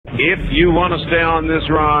If you want to stay on this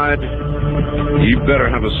ride, you better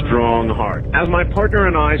have a strong heart. As my partner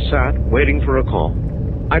and I sat waiting for a call,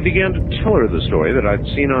 I began to tell her the story that I'd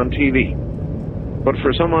seen on TV. But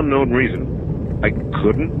for some unknown reason, I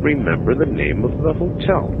couldn't remember the name of the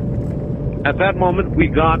hotel. At that moment, we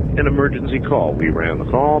got an emergency call. We ran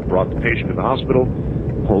the call, brought the patient to the hospital.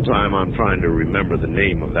 The whole time I'm trying to remember the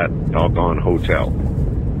name of that doggone hotel.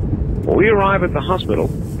 Well, we arrive at the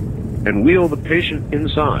hospital and wheel the patient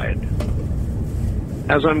inside.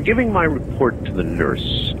 As I'm giving my report to the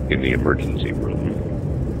nurse in the emergency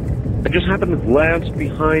room, I just happen to glance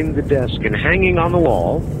behind the desk, and hanging on the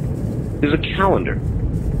wall is a calendar.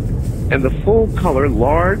 And the full-color,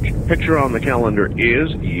 large picture on the calendar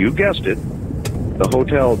is, you guessed it, the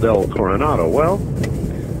Hotel del Coronado. Well,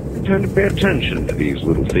 I tend to pay attention to these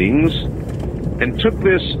little things, and took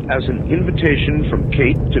this as an invitation from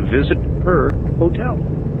Kate to visit her hotel.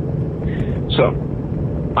 So,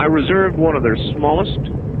 I reserved one of their smallest,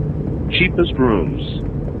 cheapest rooms,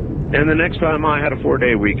 and the next time I had a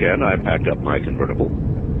 4-day weekend, I packed up my convertible,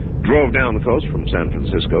 drove down the coast from San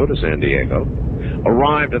Francisco to San Diego,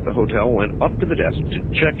 arrived at the hotel, went up to the desk to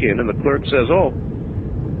check in, and the clerk says, "Oh,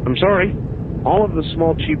 I'm sorry, all of the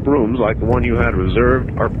small cheap rooms like the one you had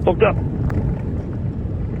reserved are booked up."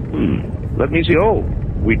 Let me see. Oh,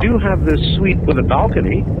 we do have this suite with a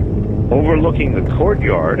balcony overlooking the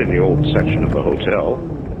courtyard in the old section of the hotel.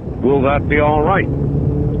 Will that be all right?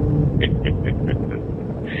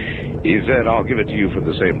 He said, "I'll give it to you for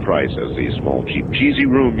the same price as the small, cheap, cheesy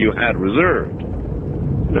room you had reserved."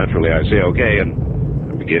 Naturally, I say okay, and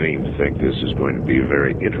I'm beginning to think this is going to be a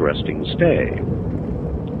very interesting stay.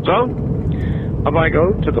 So, up I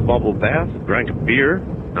go, took a bubble bath, drank a beer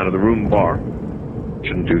out of the room bar.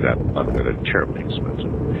 Shouldn't do that, by the way, they're terribly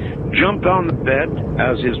expensive. Jumped on the bed,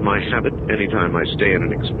 as is my habit anytime I stay in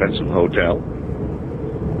an expensive hotel.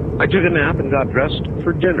 I took a nap and got dressed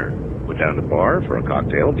for dinner. Went down to the bar for a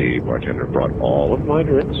cocktail. The bartender brought all of my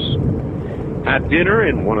drinks. Had dinner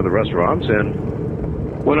in one of the restaurants, and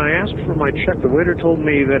when I asked for my check, the waiter told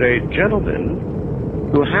me that a gentleman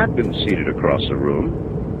who had been seated across the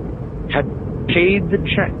room had paid the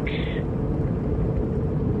check.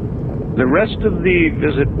 The rest of the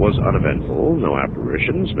visit was uneventful, no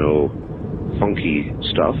apparitions, no funky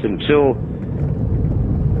stuff, until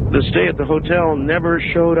the stay at the hotel never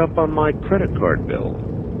showed up on my credit card bill.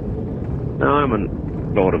 Now, I'm a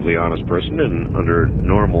relatively honest person, and under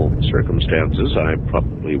normal circumstances, I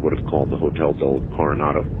probably would have called the Hotel del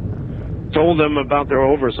Coronado, told them about their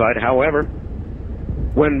oversight. However,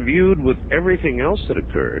 when viewed with everything else that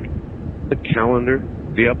occurred, the calendar,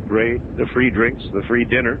 the upgrade, the free drinks, the free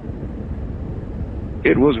dinner,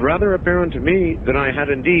 it was rather apparent to me that I had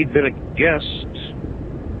indeed been a guest,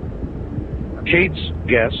 Kate's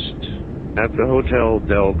guest, at the Hotel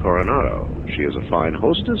del Coronado. She is a fine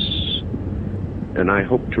hostess, and I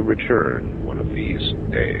hope to return one of these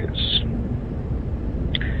days.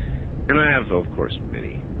 And I have, of course,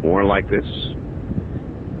 many more like this.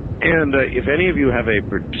 And if any of you have a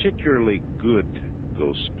particularly good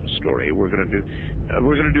ghost story, we're going to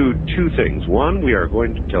do two things. One, we are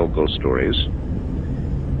going to tell ghost stories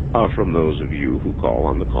from those of you who call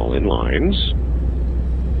on the call-in lines.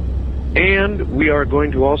 And we are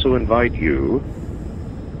going to also invite you,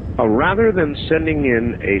 rather than sending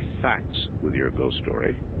in a fax with your ghost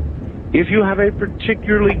story, if you have a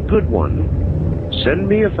particularly good one, send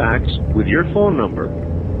me a fax with your phone number,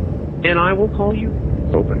 and I will call you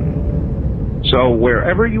open. So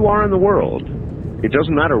wherever you are in the world, it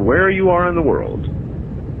doesn't matter where you are in the world,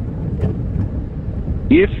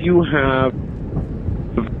 if you have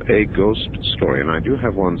a ghost story, and I do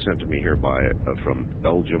have one sent to me here from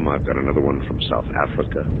Belgium. I've got another one from South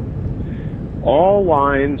Africa. All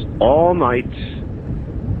lines, all night,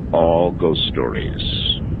 all ghost stories.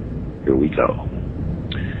 Here we go.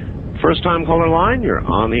 First time caller line, you're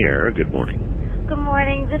on the air. Good morning. Good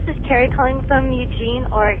morning. This is Carrie calling from Eugene,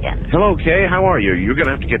 Oregon. Hello, Kay. How are you? You're going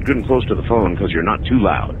to have to get good and close to the phone because you're not too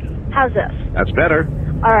loud. How's this? That's better.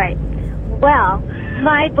 All right. Well,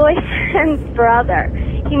 my boyfriend's brother,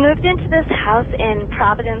 he moved into this house in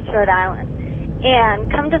Providence, Rhode Island.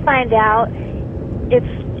 And come to find out, it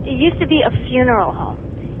used to be a funeral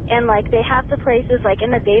home. And, like, they have the places, like, in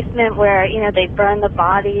the basement where, you know, they burn the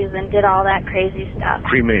bodies and did all that crazy stuff.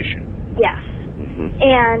 Cremation. Yes. Mm-hmm.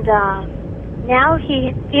 And now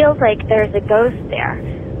he feels like there's a ghost there.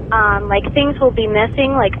 Like, things will be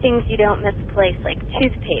missing, like things you don't misplace, like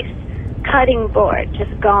toothpaste, cutting board,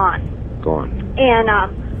 just gone. Gone.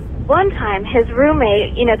 And one time, his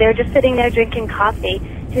roommate, you know, they were just sitting there drinking coffee.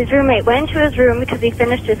 His roommate went to his room because he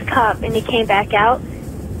finished his cup, and he came back out,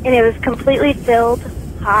 and it was completely filled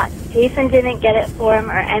hot. Jason didn't get it for him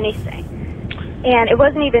or anything. And it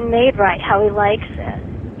wasn't even made right how he likes it.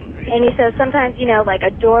 And he says sometimes, you know, like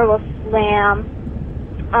a door will slam.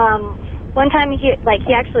 One time he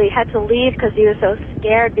actually had to leave because he was so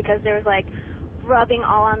scared because there was like rubbing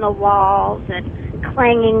all on the walls and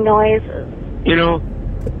clanging noises. You know,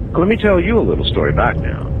 let me tell you a little story back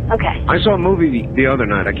now. Okay. I saw a movie the other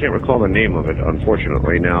night. I can't recall the name of it,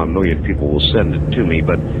 unfortunately. Now a million people will send it to me,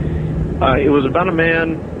 but it was about a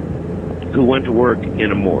man who went to work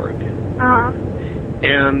in a morgue. Uh-huh.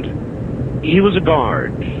 And he was a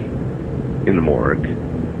guard in the morgue.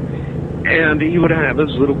 And he would have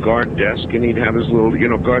his little guard desk, and he'd have his little, you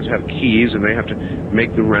know, guards have keys, and they have to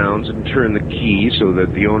make the rounds and turn the key so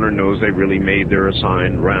that the owner knows they really made their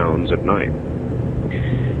assigned rounds at night.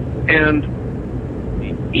 And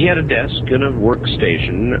he had a desk and a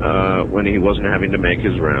workstation when he wasn't having to make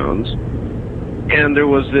his rounds. And there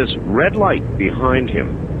was this red light behind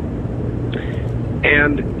him.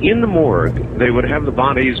 And in the morgue, they would have the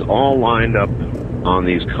bodies all lined up on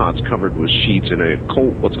these cots covered with sheets in a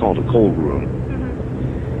what's called a cold room.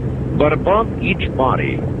 Mm-hmm. But above each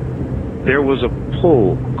body, there was a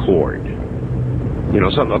pull cord. You know,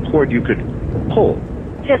 a cord you could pull.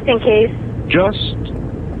 Just in case? Just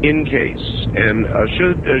in case. And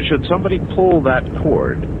should somebody pull that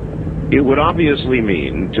cord, it would obviously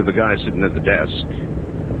mean to the guy sitting at the desk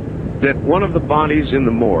that one of the bodies in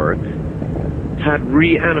the morgue had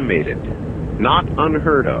reanimated. Not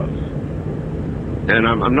unheard of. And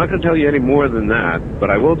I'm not going to tell you any more than that,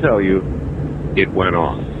 but I will tell you, it went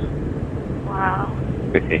off. Wow.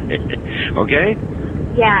 Okay?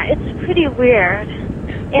 Yeah, it's pretty weird.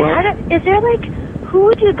 And Well, is there like, who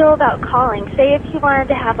would you go about calling? Say if you wanted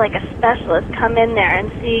to have like a specialist come in there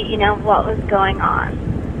and see, you know, what was going on.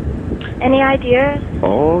 Any ideas?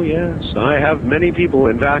 Oh, yes. I have many people.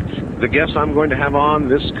 In fact, the guest I'm going to have on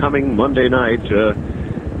this coming Monday night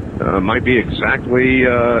might be exactly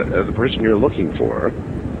the person you're looking for.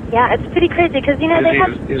 Yeah, it's pretty crazy because, you know, they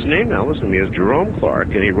have... His name now, listen to me, is Jerome Clark,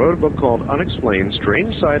 and he wrote a book called Unexplained: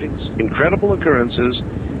 Strange Sightings, Incredible Occurrences,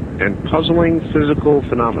 and Puzzling Physical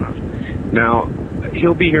Phenomena. Now,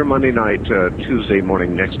 he'll be here Monday night, Tuesday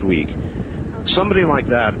morning next week. Okay. Somebody like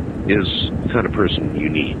that is the kind of person you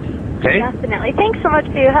need. Okay? Definitely. Thanks so much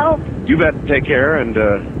for your help. You bet. Take care, and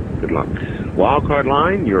good luck. Wildcard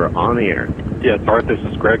line, you're on the air. Yes, Art, this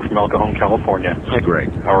is Greg from El Cajon, California. Hi,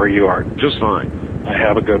 Greg. How are you, Art? Just fine. I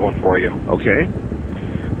have a good one for you. Okay.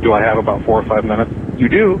 Do I have about 4 or 5 minutes? You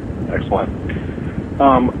do. Excellent.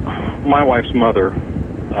 My wife's mother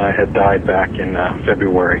had died back in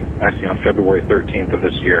February, actually on February 13th of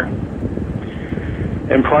this year.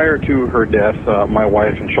 And prior to her death, my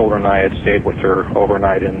wife and children and I had stayed with her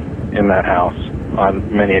overnight in that house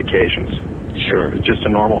on many occasions. Sure. It was just a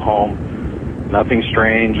normal home. Nothing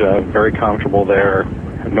strange, very comfortable there,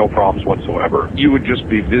 no problems whatsoever. You would just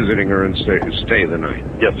be visiting her and stay the night?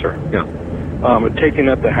 Yes, sir. Yeah. Taking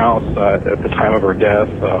up the house at the time of her death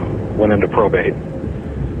went into probate.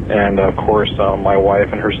 And, of course, my wife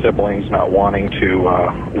and her siblings not wanting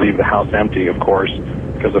to leave the house empty, of course,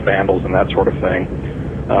 because of vandals and that sort of thing.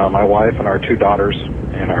 My wife and our 2 daughters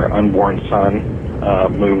and our unborn son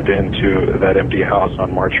moved into that empty house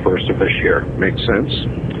on March 1st of this year. Makes sense.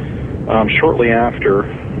 Shortly after,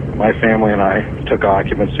 my family and I took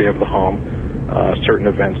occupancy of the home. Certain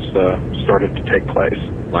events started to take place.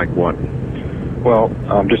 Like what? Well,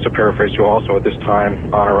 just to paraphrase you also, at this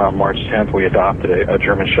time, on around March 10th, we adopted a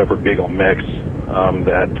German Shepherd Beagle mix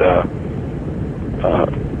that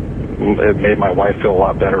it made my wife feel a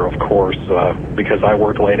lot better, of course, because I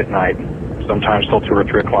worked late at night, sometimes till 2 or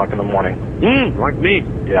 3 o'clock in the morning. Like me.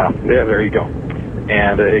 Yeah, there you go.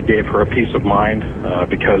 And it gave her a peace of mind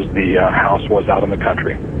because the house was out in the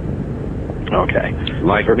country. Okay.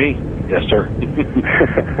 Like me. Yes, sir.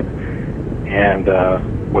 And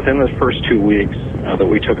within the first 2 weeks that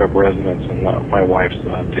we took up residence in my wife's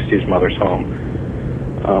deceased mother's home,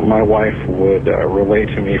 my wife would relay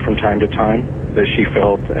to me from time to time that she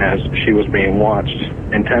felt as she was being watched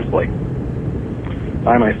intensely.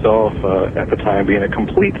 I myself, at the time being a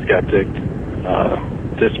complete skeptic,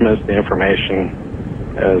 dismissed the information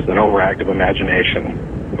as an overactive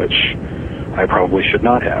imagination, which I probably should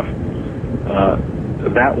not have.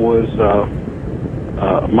 That was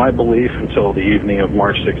my belief until the evening of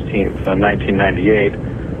March 16th, 1998,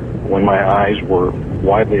 when my eyes were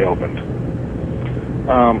widely opened.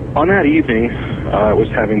 On that evening, I was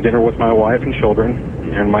having dinner with my wife and children,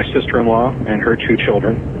 and my sister-in-law and her 2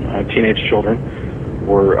 children, teenage children,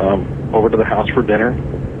 were over to the house for dinner,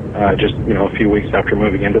 just a few weeks after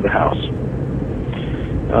moving into the house.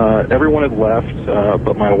 Everyone had left,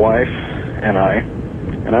 but my wife and I,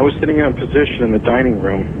 And I was sitting in a position in the dining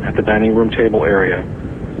room, at the dining room table area,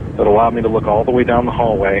 that allowed me to look all the way down the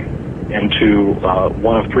hallway into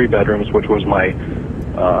one of 3 bedrooms, which was my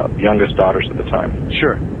youngest daughter's at the time.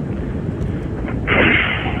 Sure.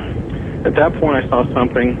 At that point, I saw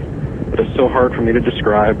something that is so hard for me to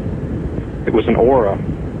describe. It was an aura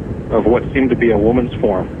of what seemed to be a woman's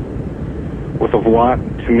form, with a lot,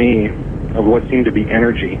 to me, of what seemed to be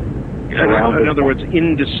energy around. In other words,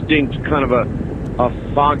 indistinct, kind of a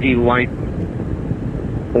foggy light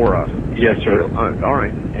aura. Yes, sir. All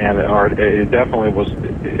right. And it definitely was.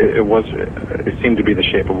 It seemed to be the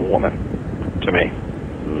shape of a woman to me.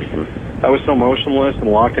 Mm-hmm. I was so motionless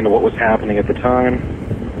and locked into what was happening at the time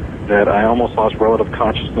that I almost lost relative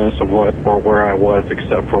consciousness of what or where I was,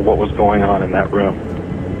 except for what was going on in that room.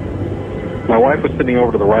 My wife was sitting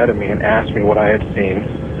over to the right of me and asked me what I had seen,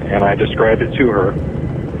 and I described it to her,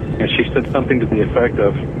 and she said something to the effect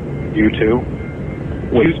of, "You too?"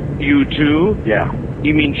 You too? Yeah.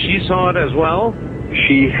 You mean she saw it as well?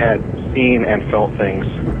 She had seen and felt things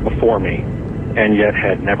before me, and yet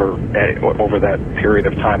had never, over that period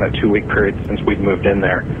of time, that 2-week period since we'd moved in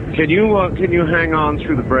there. Can you hang on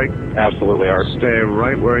through the break? Absolutely, Art. Stay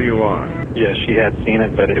right where you are. Yes, she had seen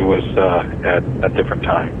it, but it was at a different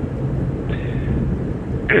time.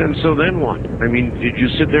 And so then what? I mean, did you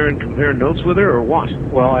sit there and compare notes with her, or what?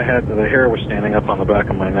 Well, the hair was standing up on the back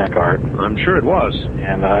of my neck, Art. I'm sure it was.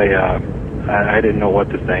 And I didn't know what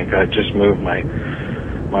to think. I just moved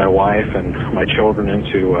my wife and my children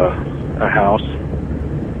into a house,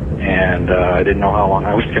 and I didn't know how long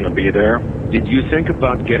I was going to be there. Did you think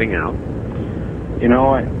about getting out? You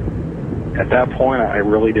know, at that point, I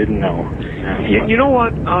really didn't know. You know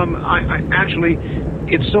what? I actually,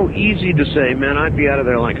 it's so easy to say, man, I'd be out of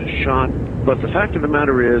there like a shot. But the fact of the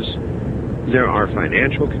matter is, there are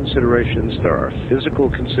financial considerations, there are physical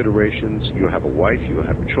considerations. You have a wife, you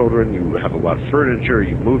have children, you have a lot of furniture,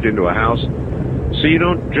 you moved into a house. So you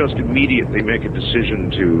don't just immediately make a decision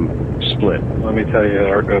to split. Let me tell you,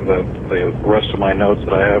 the rest of my notes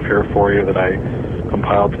that I have here for you that I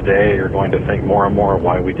compiled today, you're going to think more and more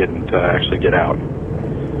why we didn't actually get out.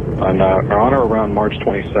 On or around March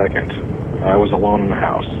 22nd, I was alone in the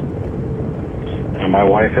house. And my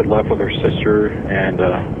wife had left with her sister, and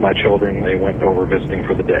my children, they went over visiting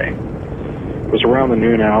for the day. It was around the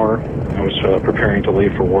noon hour. I was preparing to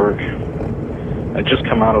leave for work. I'd just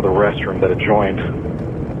come out of the restroom that adjoined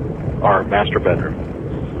our master bedroom.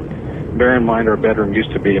 Bear in mind, our bedroom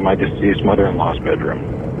used to be my deceased mother-in-law's bedroom.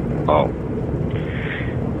 Oh.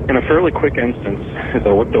 In a fairly quick instance, as I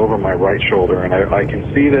looked over my right shoulder, and I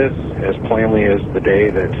can see this as plainly as the day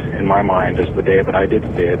that, in my mind, is the day that I did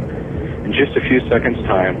see it. In just a few seconds'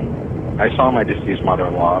 time, I saw my deceased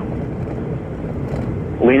mother-in-law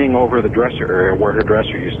leaning over the dresser area where her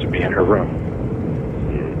dresser used to be in her room.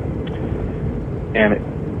 And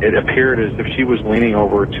it appeared as if she was leaning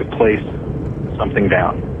over to place something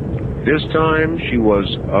down. This time she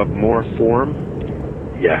was of more form?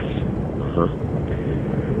 Yes. Uh-huh.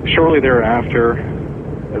 Shortly thereafter,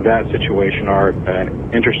 that situation,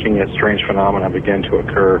 an interesting yet strange phenomenon began to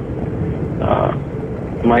occur.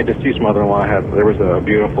 My deceased mother-in-law there was a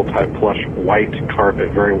beautiful type plush white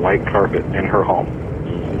carpet, very white carpet in her home.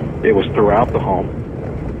 It was throughout the home.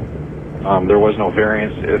 There was no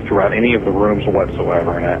variance throughout any of the rooms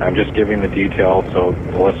whatsoever, and I'm just giving the details so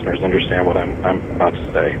the listeners understand what I'm about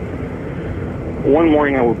to say. One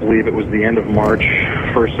morning, I would believe it was the end of March,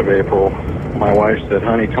 1st of April, my wife said,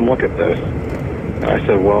 "Honey, come look at this." And I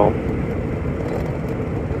said, "Well,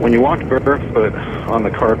 when you walked barefoot on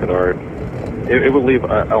the carpet, Art, it would leave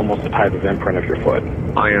almost a type of imprint of your foot."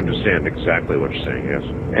 I understand exactly what you're saying, yes.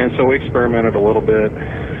 And so we experimented a little bit.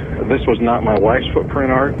 This was not my wife's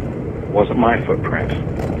footprint, Art. It wasn't my footprint.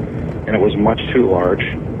 And it was much too large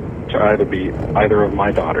to either of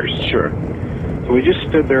my daughters. Sure. So we just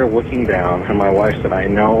stood there looking down, and my wife said, "I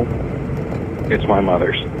know it's my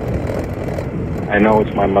mother's. I know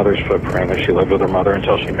it's my mother's footprint, that she lived with her mother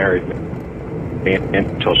until she married me,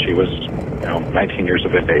 until she was, 19 years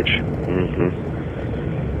of age." Mm-hmm.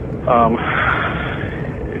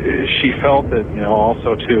 She felt that,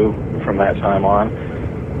 also too, from that time on,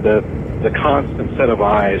 that the constant set of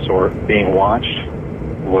eyes or being watched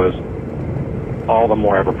was all the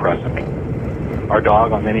more ever present. Our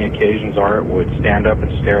dog, on many occasions, Art, would stand up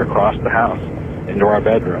and stare across the house into our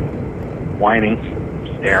bedroom, whining,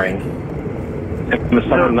 staring. I've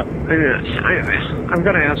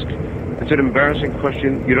got to ask, it's an embarrassing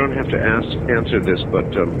question. You don't have to answer this,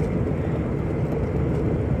 but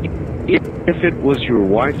if it was your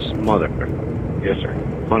wife's mother, yes, sir,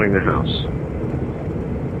 haunting the house,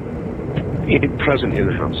 present in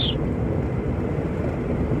the house,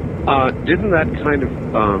 Didn't that kind of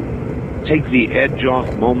take the edge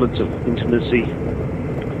off moments of intimacy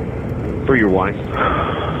for your wife?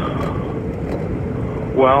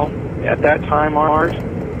 Well, at that time, Art,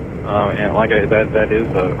 and like that is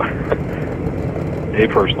a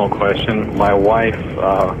personal question. My wife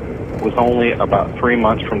was only about 3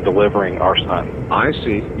 months from delivering our son. I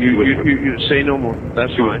see. You say no more.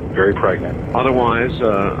 That's she fine. Was very pregnant. Otherwise,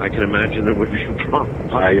 I can imagine there would be a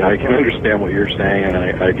problem. I can understand what you're saying, and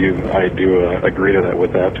I do agree to that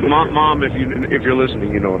with that. Mom, if you're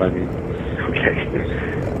listening, you know what I mean.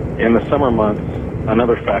 Okay. In the summer months,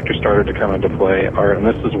 another factor started to come into play, Art, and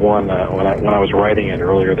this is one when I was writing it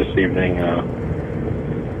earlier this evening.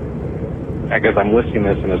 I guess I'm listing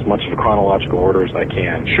this in as much of a chronological order as I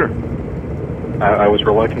can. Sure. I was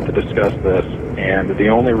reluctant to discuss this, and the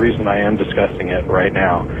only reason I am discussing it right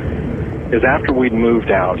now is after we'd moved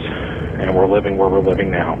out and we're living where we're living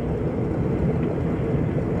now,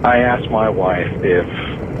 I asked my wife if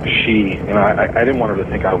she, and I didn't want her to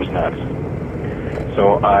think I was nuts.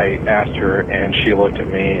 So I asked her, and she looked at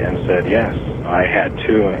me and said, yes, I had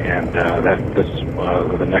too, and that's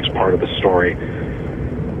the next part of the story.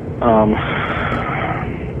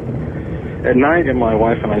 At night in my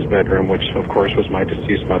wife and I's bedroom, which of course was my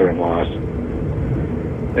deceased mother-in-law's,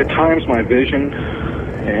 at times my vision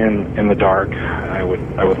in the dark, I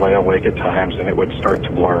would lay awake at times and it would start to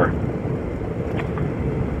blur.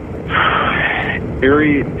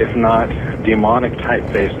 Eerie, if not demonic type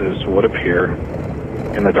faces would appear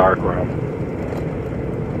in the dark room.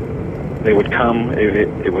 They would come,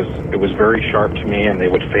 it was very sharp to me, and they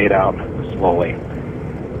would fade out slowly.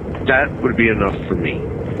 That would be enough for me.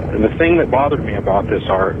 And the thing that bothered me about this,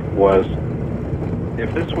 Art, was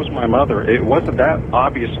if this was my mother, it wasn't that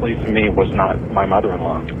obviously to me was not my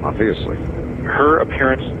mother-in-law. Obviously. Her Her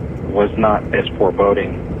appearance was not as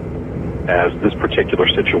foreboding as this particular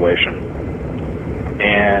situation.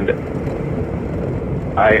 And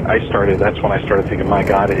that's when I started thinking, my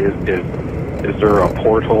God, is there a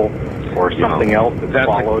portal or something else that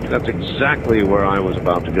followed? That's exactly where I was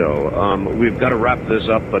about to go. We've got to wrap this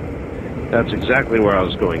up, but that's exactly where I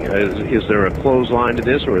was going. Is there a clothesline to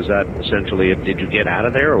this, or is that essentially did you get out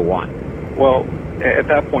of there, or what? Well, at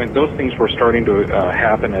that point, those things were starting to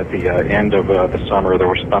happen at the end of the summer. There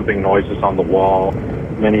were thumping noises on the wall.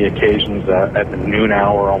 Many occasions at the noon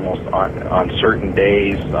hour, almost on certain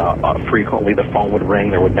days, frequently the phone would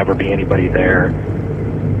ring. There would never be anybody there.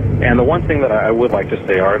 And the one thing that I would like to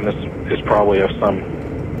say, Art, and this is probably of some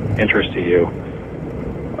interest to you,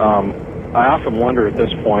 I often wonder at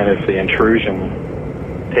this point if the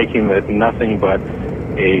intrusion, taking that nothing but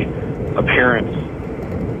a appearance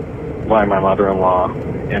by my mother-in-law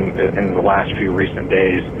in the last few recent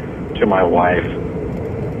days to my wife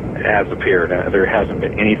has appeared. There hasn't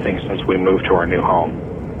been anything since we moved to our new home.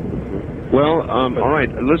 Well, all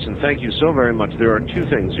right. Listen, thank you so very much. There are two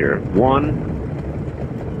things here. One,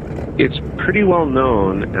 it's pretty well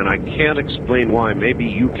known, and I can't explain why. Maybe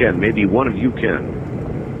you can. Maybe one of you can.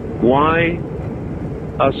 Why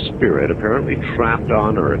a spirit apparently trapped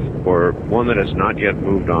on Earth, or one that has not yet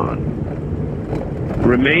moved on,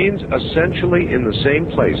 remains essentially in the same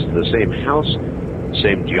place, the same house,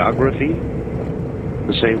 same geography,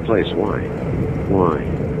 the same place. Why? Why?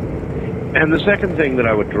 And the second thing that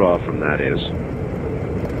I would draw from that is,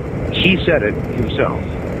 he said it himself.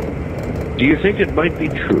 Do you think it might be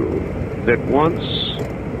true that once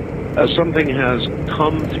something has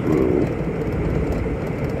come through,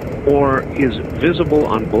 or is visible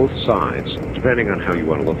on both sides, depending on how you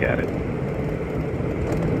want to look at it,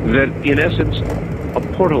 that in essence, a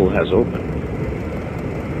portal has opened,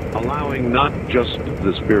 allowing not just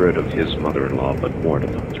the spirit of his mother-in-law, but more to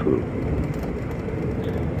come through?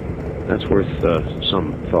 That's worth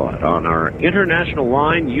some thought. On our international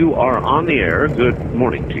line, you are on the air. Good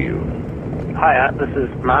morning to you. Hi, this is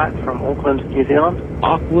Mark from Auckland, New Zealand.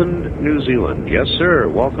 Auckland, New Zealand. Yes, sir.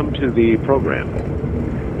 Welcome to the program.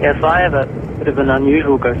 Yes, I have a bit of an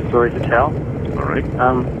unusual ghost story to tell. All right.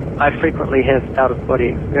 I frequently have out-of-body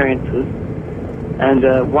experiences, and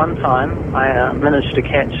one time I managed to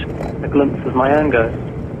catch a glimpse of my own ghost.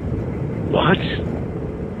 What?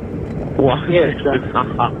 What? Yes.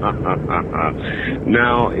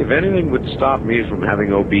 Now, if anything would stop me from having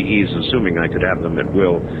OBEs, assuming I could have them at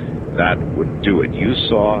will, that would do it. You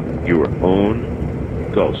saw your own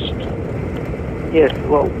ghost. Yes,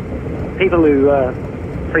 well, people who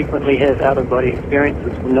frequently have out-of-body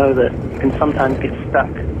experiences will know that you can sometimes get stuck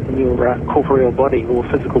in your corporeal body or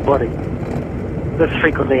physical body. This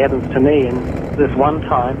frequently happens to me, and this one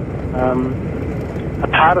time, a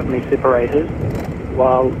part of me separated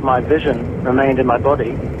while my vision remained in my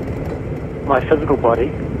body, my physical body,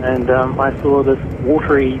 and I saw this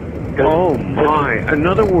watery ghost. Oh my! In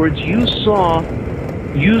other words, you saw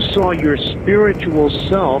your spiritual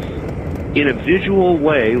self in a visual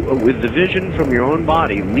way, with the vision from your own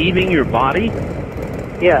body leaving your body?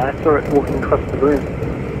 Yeah, I saw it walking across the room.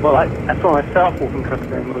 Well, I saw myself walking across the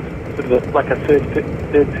room. It was sort of like a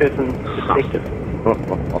third-person perspective.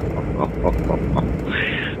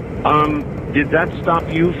 Did that stop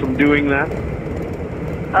you from doing that?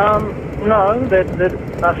 No,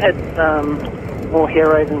 I've had more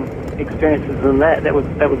hair-raising experiences than that. That was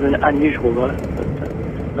unusual though. But,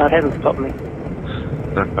 no, it hasn't stopped me.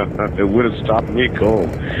 It would have stopped me cold.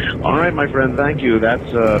 All right, my friend, thank you.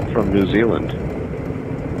 That's from New Zealand.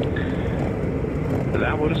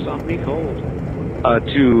 That would have stopped me cold.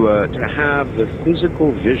 To have the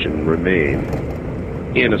physical vision remain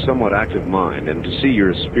in a somewhat active mind, and to see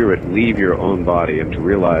your spirit leave your own body, and to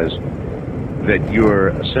realize that your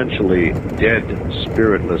essentially dead,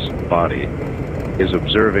 spiritless body is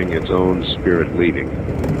observing its own spirit leaving.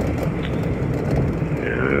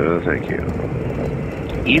 Thank you.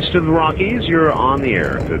 East of the Rockies, you're on the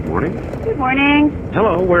air. Good morning. Good morning.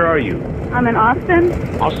 Hello, where are you? I'm in Austin.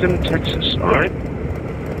 Austin, Texas. All right.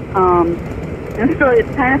 And so it's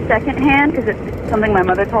kind of secondhand because it's something my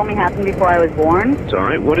mother told me happened before I was born. It's all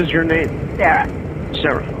right. What is your name? Sarah.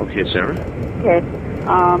 Sarah. Okay, Sarah. Okay.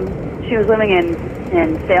 She was living in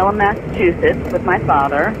Salem, Massachusetts with my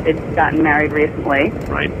father. They'd gotten married recently.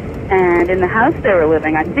 Right. And in the house they were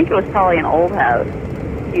living, I think it was probably an old house,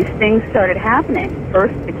 these things started happening.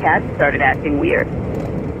 First, the cats started acting weird.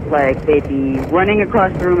 Like, they'd be running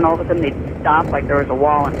across the room, and all of a sudden they'd stop like there was a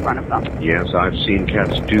wall in front of them. Yes, I've seen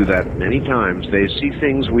cats do that many times. They see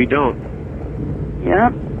things we don't.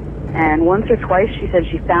 Yep. And once or twice she said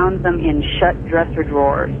she found them in shut dresser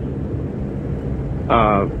drawers.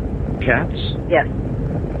 Cats? Yes.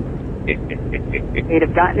 They'd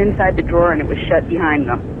have gotten inside the drawer and it was shut behind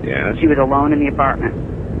them. Yes. She was alone in the apartment.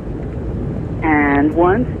 And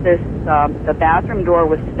once the bathroom door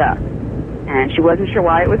was stuck. And she wasn't sure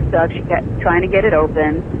why it was stuck. She kept trying to get it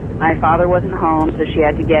open. My father wasn't home, so she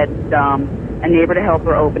had to get a neighbor to help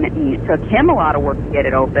her open it. And it took him a lot of work to get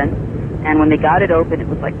it open. And when they got it open, it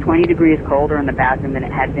was like 20 degrees colder in the bathroom than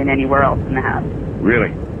it had been anywhere else in the house.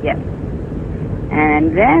 Really? Yes.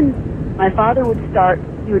 And then my father would start,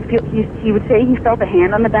 he would say he felt a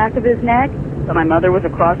hand on the back of his neck, but my mother was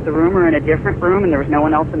across the room or in a different room and there was no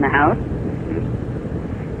one else in the house.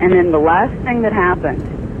 And then the last thing that happened,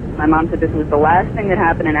 my mom said this was the last thing that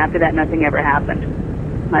happened, and after that nothing ever happened.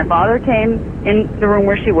 My father came in the room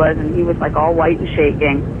where she was, and he was like all white and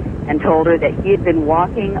shaking, and told her that he had been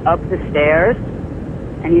walking up the stairs,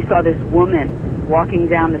 and he saw this woman walking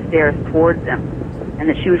down the stairs towards him, and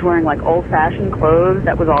that she was wearing like old-fashioned clothes.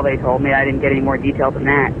 That was all they told me. I didn't get any more detail than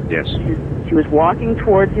that. Yes. She was walking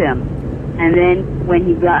towards him, and then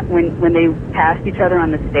when they passed each other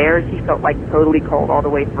on the stairs, he felt like totally cold all the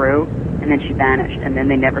way through, and then she vanished, and then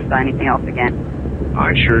they never saw anything else again.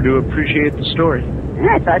 I sure do appreciate the story.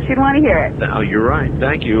 I thought you'd want to hear it. Now, you're right.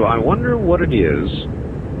 Thank you. I wonder what it is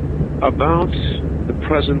about the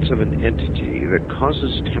presence of an entity that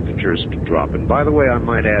causes temperatures to drop. And by the way, I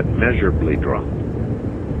might add, measurably drop.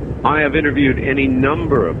 I have interviewed any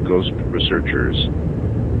number of ghost researchers,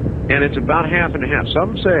 and it's about half and half.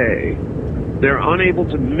 Some say they're unable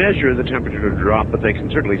to measure the temperature drop, but they can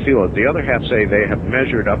certainly feel it. The other half say they have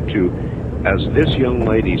measured up to, as this young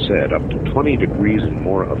lady said, up to 20 degrees and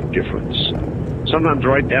more of difference. Sometimes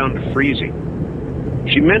right down to freezing.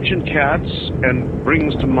 She mentioned cats and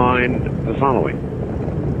brings to mind the following.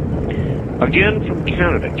 Again, from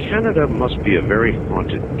Canada. Canada must be a very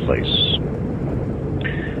haunted place.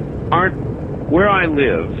 Where I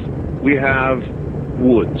live, we have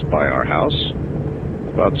woods by our house,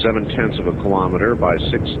 about 7/10 of a kilometer by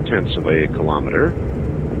 6/10 of a kilometer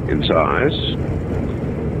in size.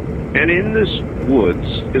 And in this woods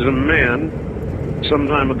is a man some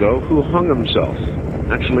time ago who hung himself,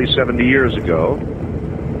 actually 70 years ago,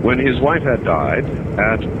 when his wife had died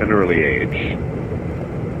at an early age.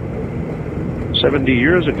 70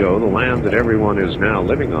 years ago, the land that everyone is now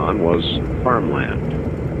living on was farmland.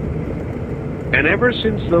 And ever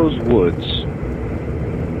since those woods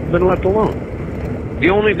have been left alone. The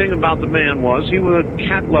only thing about the man was he was a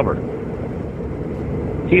cat lover.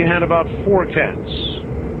 He had about 4 cats.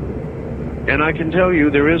 And I can tell you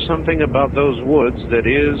there is something about those woods that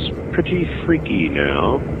is pretty freaky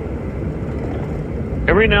now.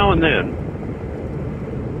 Every now and then,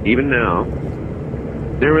 even now,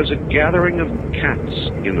 there is a gathering of cats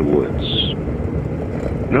in the woods.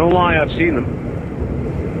 No lie, I've seen them.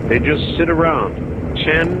 They just sit around,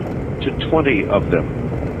 10 to 20 of them.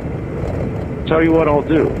 tell you what I'll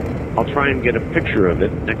do. I'll try and get a picture of it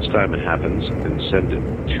next time it happens and send it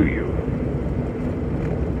to you.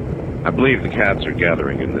 I believe the cats are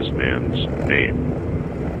gathering in this man's name.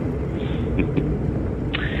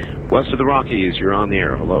 West of the Rockies, you're on the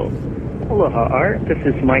air. Hello. Aloha, Art. This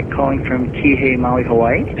is Mike calling from Kihei, Maui,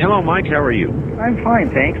 Hawaii. Hello, Mike. How are you? I'm fine,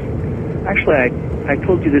 thanks. Actually, I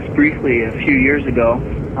told you this briefly a few years ago.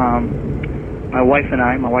 My wife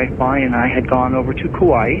Bonnie and I had gone over to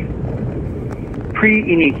Kauai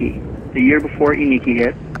pre-Iniki, the year before Iniki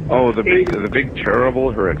hit. Oh, the big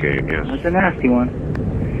terrible hurricane, yes. It was a nasty one.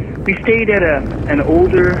 We stayed at an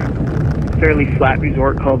older, fairly flat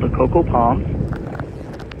resort called the Cocoa Palms.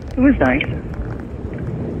 It was nice.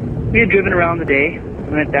 We had driven around the day,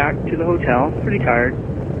 went back to the hotel, pretty tired,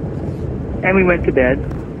 and we went to bed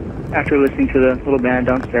after listening to the little band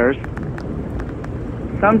downstairs.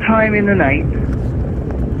 Sometime in the night,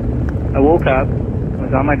 I woke up, I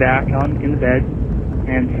was on my back in the bed,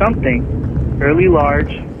 and something fairly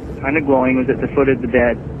large, kind of glowing, was at the foot of the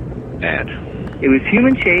bed. Bad. It was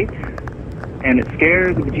human-shaped, and it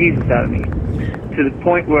scared the bejesus out of me, to the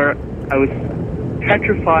point where I was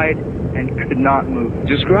petrified and could not move.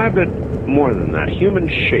 Describe it more than that.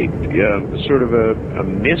 Human-shaped. Yeah, sort of a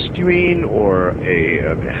mist, you mean, or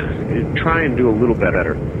try and do a little bit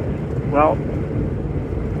better. Well,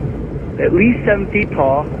 at least 7 feet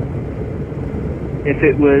tall. If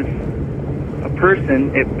it was a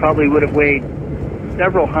person, it probably would have weighed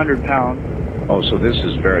several hundred pounds. Oh, so this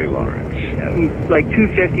is very large. Like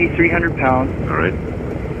 250, 300 pounds. All right.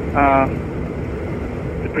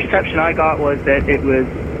 The perception I got was that it was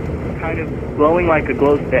kind of glowing like a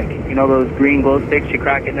glow stick. You know those green glow sticks you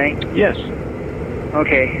crack at night? Yes.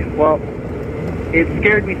 Okay, well, it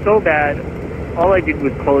scared me so bad, all I did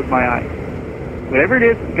was close my eyes. Whatever it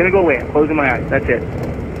is, it's going to go away. I'm closing my eyes. That's it.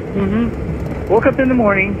 Woke up in the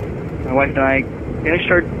morning. My wife and I finished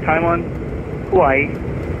our time on Kauai,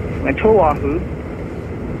 went to Oahu,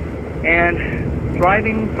 and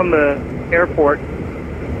driving from the airport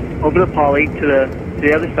over the Poly to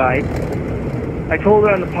the other side, I told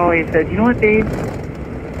her on the Poly, I said, you know what, babe?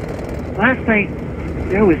 Last night,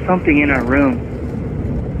 there was something in our room.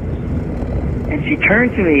 And she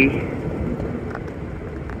turned to me,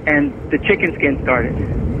 and the chicken skin started.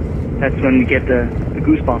 That's when we get the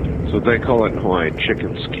goosebumps. So they call it in Hawaii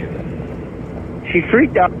chicken skin. She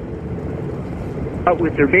freaked out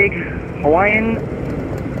with her big Hawaiian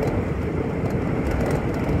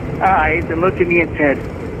eyes and looked at me and said,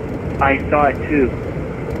 I saw it too.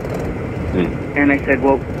 And I said,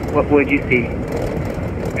 well, what would you see?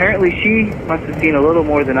 Apparently she must have seen a little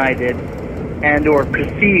more than I did, and or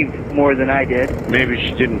perceived more than I did. Maybe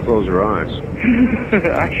she didn't close her eyes.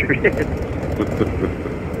 I sure did.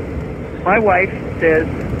 My wife says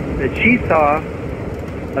that she saw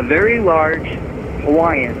a very large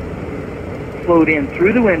Hawaiian float in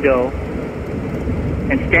through the window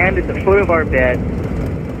and stand at the foot of our bed,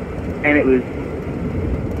 and it was,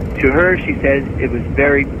 to her, she says, it was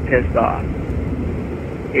very pissed off.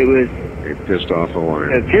 It was a pissed off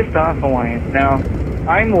Hawaiian. A pissed off Hawaiian. Now,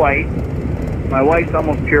 I'm white. My wife's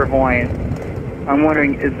almost pure Hawaiian. I'm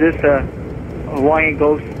wondering, is this a Hawaiian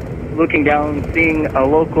ghost looking down and seeing a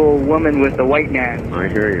local woman with a white man? I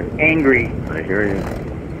hear you. Angry. I hear you.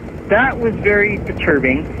 That was very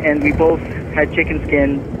perturbing, and we both had chicken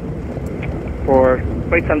skin for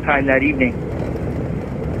quite some time that evening.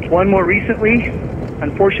 One more recently,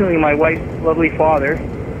 unfortunately, my wife's lovely father,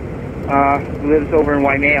 who lives over in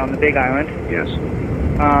Waimea on the Big Island, yes,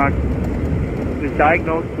 was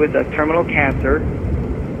diagnosed with a terminal cancer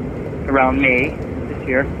around May this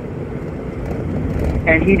year,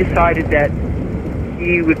 and he decided that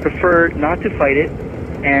he would prefer not to fight it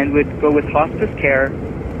and would go with hospice care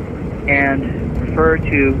and prefer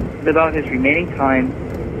to live out his remaining time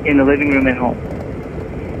in the living room at home.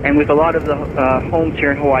 And with a lot of the homes here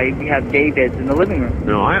in Hawaii, we have day beds in the living room.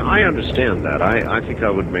 No, I understand that. I think I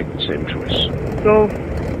would make the same choice. So,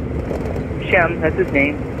 Shem, that's his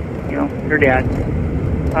name, you know, her dad,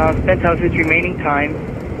 spent out his remaining time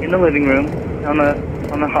in the living room on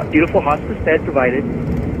the beautiful hospice bed provided.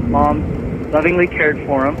 Mom lovingly cared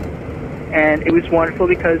for him, and it was wonderful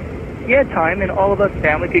because he had time and all of us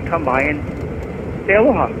family could come by and say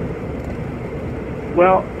aloha.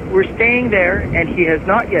 Well, we're staying there, and he has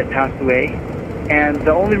not yet passed away, and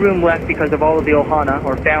the only room left because of all of the ohana,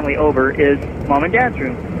 or family over, is Mom and Dad's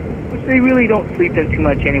room, which they really don't sleep in too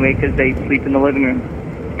much anyway because they sleep in the living room.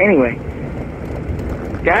 Anyway,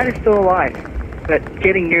 Dad is still alive, but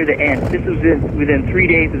getting near the end. This was within 3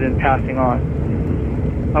 days of him passing on.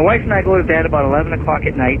 My wife and I go to bed about 11 o'clock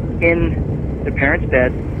at night in the parents'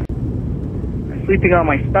 bed. sleeping on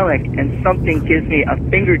my stomach, and something gives me a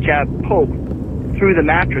finger jab poke through the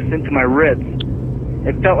mattress into my ribs.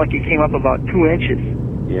 It felt like it came up about 2 inches.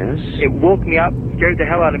 Yes? It woke me up, scared the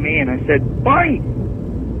hell out of me, and I said, Bonnie!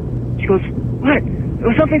 She goes, what? There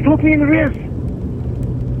was something poke me in the ribs.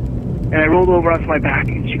 And I rolled over onto my back,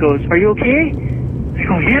 and she goes, are you okay? I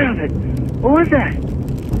go, yeah, but what was that?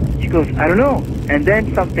 She goes, I don't know. And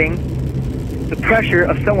then something, the pressure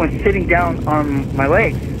of someone sitting down on my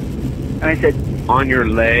legs. And I said, on your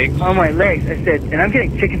legs? On my legs. I said, and I'm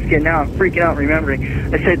getting chicken skin now, I'm freaking out remembering.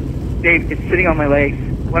 I said, Dave, it's sitting on my legs.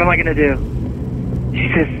 What am I going to do? She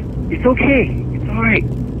says, it's okay. It's all right.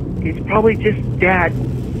 It's probably just Dad,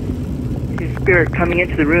 his spirit coming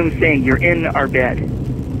into the room saying, you're in our bed.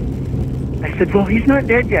 I said, well, he's not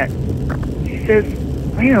dead yet. She says,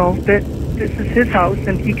 I know that this is his house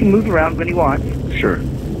and he can move around when he wants. Sure.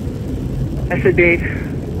 I said, Dave,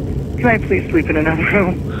 can I please sleep in another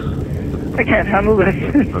room? I can't handle this.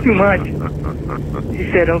 It's too much.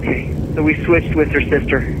 She said, okay. So we switched with her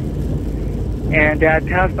sister. And Dad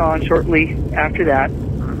passed on shortly after that.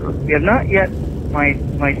 We have not yet,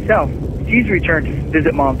 myself, she's returned to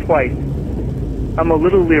visit Mom twice. I'm a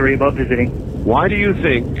little leery about visiting. Why do you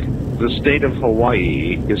think the state of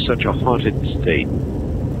Hawaii is such a haunted state?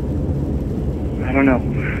 I don't know.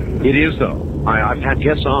 It is, though. I've had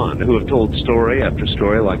guests on who have told story after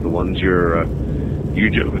story like the ones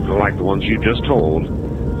like the ones you just told.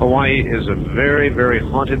 Hawaii is a very, very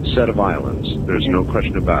haunted set of islands. There's no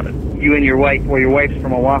question about it. You and your wife, or your wife's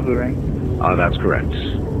from Oahu, right? That's correct.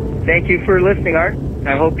 Thank you for listening, Art.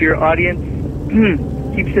 I hope your audience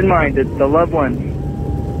keeps in mind that the loved ones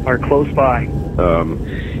are close by.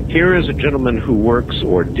 Here is a gentleman who works,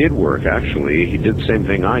 or did work, actually. He did the same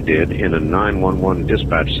thing I did in a 911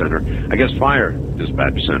 dispatch center. I guess fire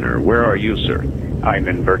dispatch center. Where are you, sir? I'm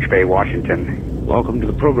in Birch Bay, Washington. Welcome to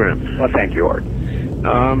the program. Well, thank you, Art.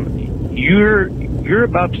 You're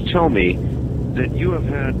about to tell me that you have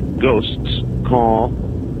had ghosts call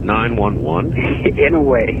 911? In a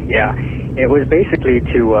way, yeah. It was basically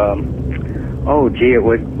to, it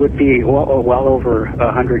would be well over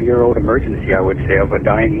a 100-year-old emergency, I would say, of a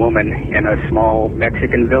dying woman in a small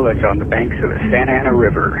Mexican village on the banks of the Santa Ana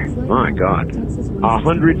River. My God.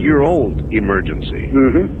 100-year-old emergency.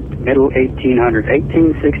 Mm-hmm. Middle 1800s,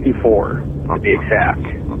 1864, to be exact.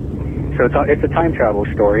 So it's a time travel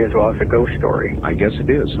story as well as a ghost story. I guess it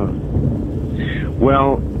is, huh?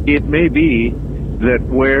 Well, it may be that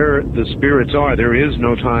where the spirits are, there is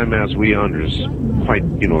no time as we quite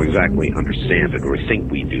exactly understand it or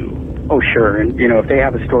think we do. Oh, sure. And, if they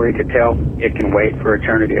have a story to tell, it can wait for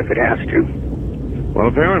eternity if it has to. Well,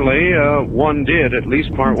 apparently, one did, at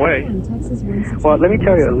least part way. Well, let me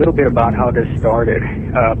tell you a little bit about how this started.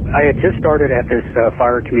 I had just started at this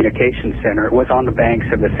fire communications center. It was on the banks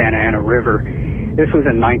of the Santa Ana River. This was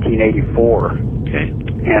in 1984. Okay.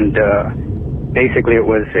 And basically it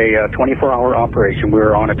was a 24-hour operation. We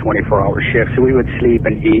were on a 24-hour shift, so we would sleep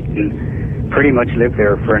and eat and pretty much live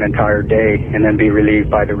there for an entire day and then be relieved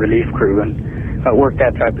by the relief crew and work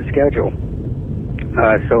that type of schedule.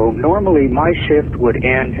 So normally my shift would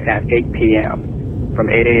end at 8 p.m. From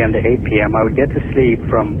 8 a.m. to 8 p.m. I would get to sleep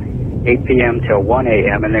from 8 p.m. till 1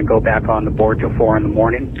 a.m. and then go back on the board till 4 in the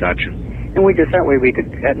morning. Gotcha. And that way we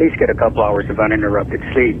could at least get a couple hours of uninterrupted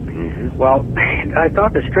sleep. Mm-hmm. Well, I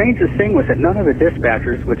thought the strangest thing was that none of the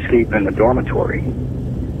dispatchers would sleep in the dormitory,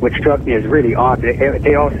 which struck me as really odd.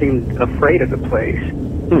 They all seemed afraid of the place.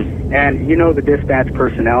 And the dispatch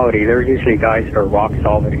personality, they're usually guys that are rock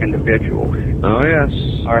solid individuals. Oh, yes.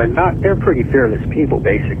 They're pretty fearless people,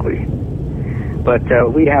 basically. But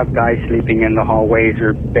we'd have guys sleeping in the hallways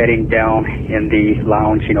or bedding down in the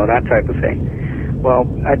lounge, that type of thing. Well,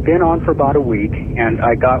 I'd been on for about a week, and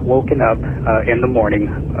I got woken up in the morning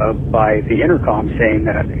by the intercom saying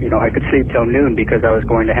that, I could sleep till noon because I was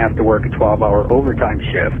going to have to work a 12-hour overtime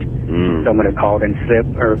shift. Someone had called in sick,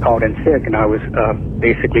 and I was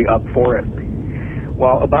basically up for it.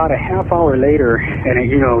 Well, about a half hour later, and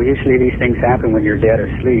usually these things happen when you're dead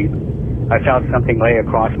asleep, I felt something lay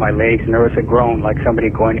across my legs, and there was a groan like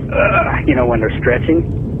somebody going, when they're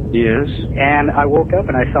stretching. Yes. And I woke up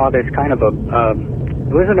and I saw this kind of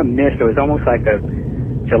it wasn't a mist, it was almost like a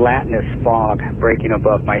gelatinous fog breaking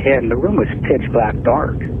above my head, and the room was pitch black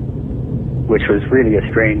dark, which was really a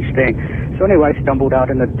strange thing. So anyway, I stumbled out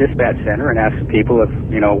in the dispatch center and asked the people if,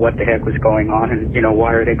 what the heck was going on and,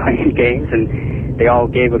 why are they playing games, and they all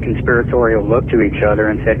gave a conspiratorial look to each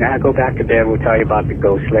other and said, go back to bed, we'll tell you about the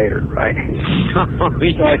ghost later, right?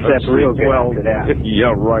 So I slept real good after that.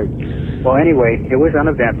 Yeah, right. Well, anyway, it was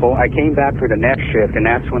uneventful. I came back for the next shift, and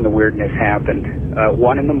that's when the weirdness happened.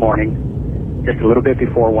 1 in the morning, just a little bit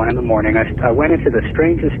before 1 in the morning, I went into the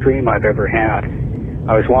strangest dream I've ever had.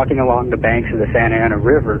 I was walking along the banks of the Santa Ana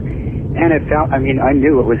River, and it felt, I mean, I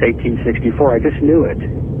knew it was 1864. I just knew it.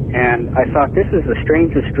 And I thought, this is the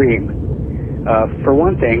strangest dream. For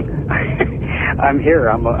one thing, I'm here.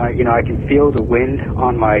 I can feel the wind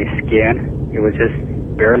on my skin. It was just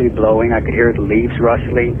barely blowing. I could hear the leaves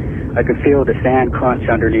rustling. I could feel the sand crunch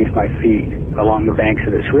underneath my feet along the banks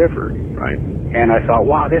of this river. Right. And I thought,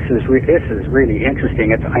 wow, this is really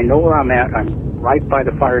interesting. I know where I'm at. I'm right by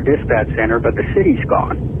the fire dispatch center, but the city's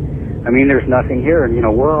gone. I mean, there's nothing here, and,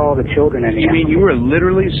 where are all the children and the You mean animals? you were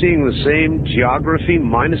literally seeing the same geography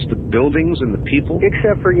minus the buildings and the people?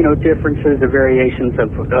 Except for, differences, the variations of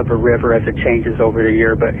a river as it changes over the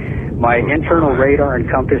year, but my internal radar and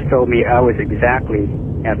compass told me I was exactly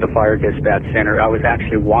at the fire dispatch center. I was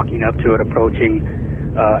actually walking up to it, approaching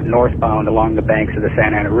northbound along the banks of the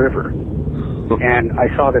Santa Ana River. And I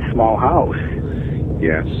saw this small house.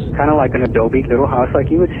 Yes. Kind of like an adobe little house like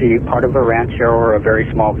you would see, part of a rancho or a very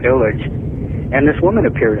small village. And this woman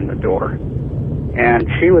appeared in the door. And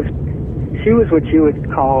she was what you would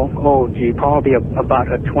call, probably about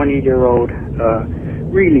a 20-year-old,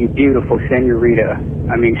 really beautiful senorita.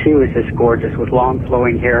 I mean, she was just gorgeous with long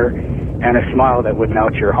flowing hair and a smile that would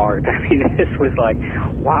melt your heart. I mean, this was like,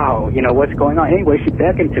 wow, what's going on? Anyway, she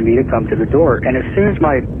beckoned to me to come to the door. And as soon as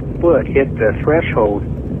my foot hit the threshold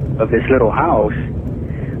of this little house,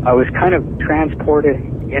 I was kind of transported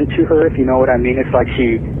into her, if you know what I mean. It's like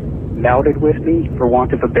she melded with me, for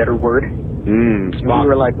want of a better word. We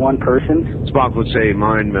were like one person. Spock would say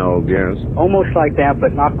mind meld, yes. Almost like that,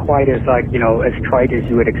 but not quite as as trite as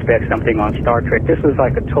you would expect something on Star Trek. This was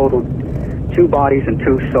like a total two bodies and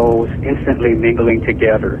two souls instantly mingling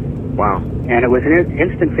together. Wow. And it was an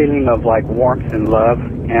instant feeling of like warmth and love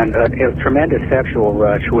and a tremendous sexual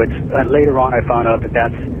rush, which later on I found out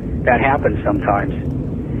that happens sometimes.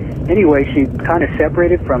 Anyway, she kind of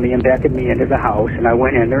separated from me and beckoned me into the house, and I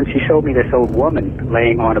went in there, and she showed me this old woman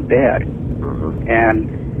laying on a bed.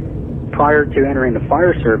 And prior to entering the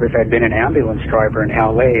fire service, I'd been an ambulance driver in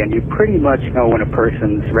L.A., and you pretty much know when a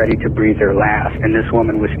person's ready to breathe their last, and this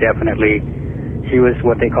woman was definitely, she was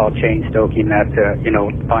what they call chain stoking, that,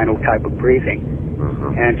 final type of breathing.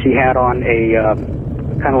 And she had on a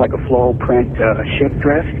kind of like a floral print shift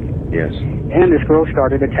dress. Yes. And this girl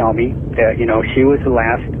started to tell me that, she was the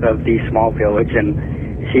last of the small village, and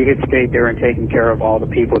she had stayed there and taken care of all the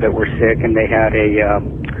people that were sick, and they had a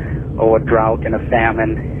drought and a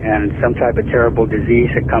famine, and some type of terrible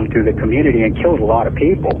disease had come through the community and killed a lot of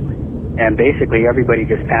people. And basically everybody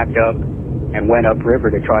just packed up and went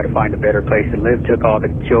upriver to try to find a better place to live, took all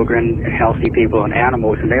the children and healthy people and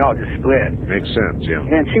animals, and they all just split. Makes sense, yeah.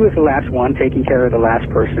 And she was the last one, taking care of the last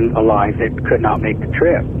person alive that could not make the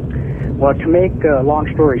trip. Well, to make a long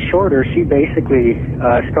story shorter, she basically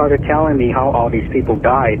started telling me how all these people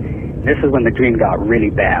died. This is when the dream got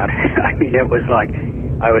really bad. I mean, it was like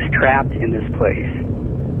I was trapped in this place.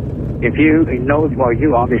 If you know, well,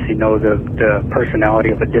 you obviously know the personality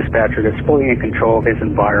of a dispatcher that's fully in control of his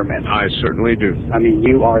environment. I certainly do. I mean,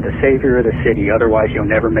 you are the savior of the city, otherwise you'll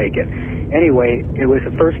never make it. Anyway, it was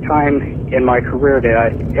the first time in my career that I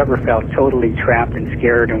ever felt totally trapped and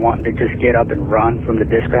scared and wanting to just get up and run from the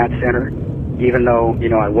dispatch center, even though,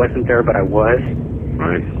 I wasn't there, but I was.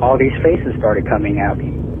 Right. All these faces started coming at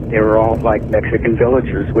me. They were all like Mexican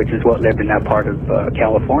villagers, which is what lived in that part of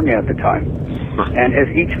California at the time. And as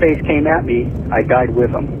each face came at me, I died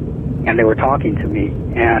with them. And they were talking to me.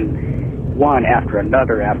 And one after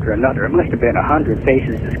another, it must have been 100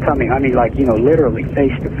 faces just coming. I mean, like, literally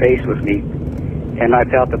face to face with me. And I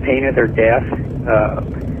felt the pain of their death.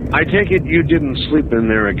 I take it you didn't sleep in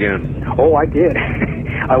there again. Oh, I did.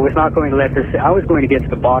 I was not going to let this, I was going to get to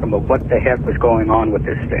the bottom of what the heck was going on with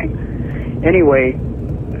this thing. Anyway,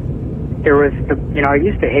 there was, I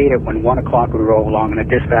used to hate it when 1 o'clock would roll along and a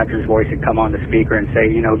dispatcher's voice would come on the speaker and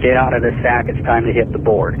say, get out of the sack, it's time to hit the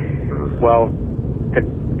board. Well,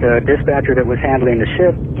 the dispatcher that was handling the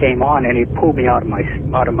shift came on and he pulled me out of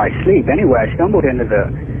my sleep. Anyway, I stumbled into the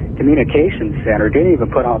communications center, didn't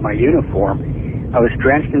even put on my uniform. I was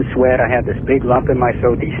drenched in sweat, I had this big lump in my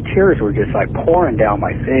throat, these tears were just like pouring down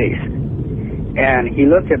my face. And he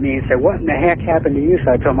looked at me and said, what in the heck happened to you?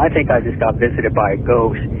 So I told him, I think I just got visited by a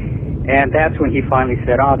ghost. And that's when he finally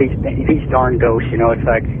said, these darn ghosts, it's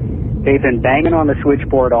like they've been banging on the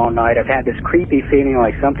switchboard all night. I've had this creepy feeling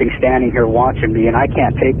like something's standing here watching me, and I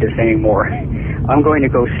can't take this anymore. I'm going to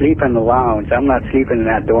go sleep in the lounge. I'm not sleeping in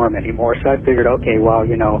that dorm anymore. So I figured, okay, well,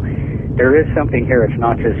 there is something here. It's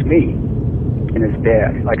not just me in his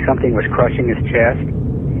bed. Like something was crushing his chest.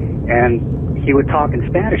 And he would talk in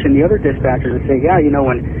Spanish, and the other dispatchers would say, yeah,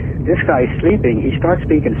 when this guy's sleeping. He starts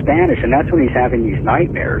speaking Spanish, and that's when he's having these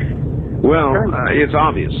nightmares. Well, it's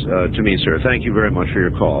obvious to me, sir. Thank you very much for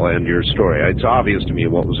your call and your story. It's obvious to me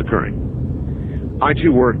what was occurring. I,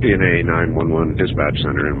 too, worked in a 911 dispatch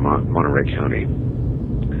center in Monterey County.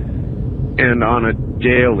 And on a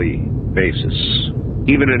daily basis,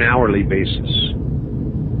 even an hourly basis,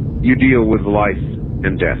 you deal with life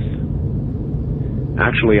and death.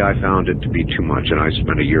 Actually, I found it to be too much, and I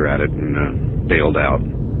spent a year at it and bailed out.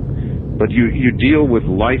 But you deal with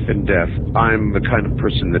life and death. I'm the kind of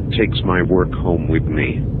person that takes my work home with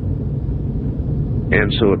me.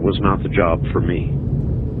 And so it was not the job for me.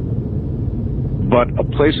 But a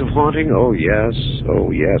place of haunting? Oh yes,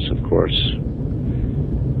 of course.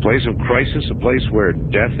 A place of crisis, a place where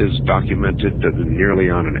death is documented nearly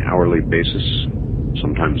on an hourly basis,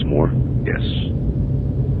 sometimes more. Yes.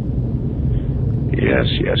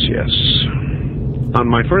 Yes. On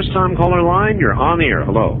my first-time caller line, you're on the air.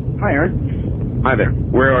 Hello. Hi, Art. Hi there.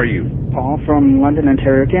 Where are you? Paul from London,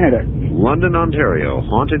 Ontario, Canada. London, Ontario.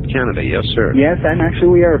 Haunted Canada. Yes, sir. Yes, and actually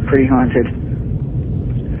we are pretty haunted.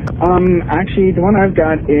 Actually, the one I've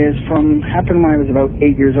got happened when I was about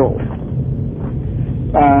 8 years old.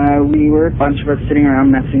 We were a bunch of us sitting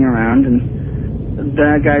around messing around, and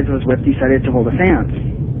the guys I was with decided to hold a seance.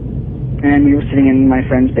 And we were sitting in my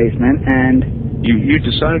friend's basement, and... You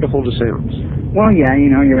decided to hold a seance? Well, yeah,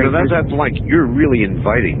 you're right. So that's like, you're really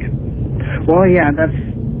inviting it. Well, yeah,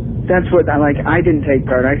 that's what I didn't take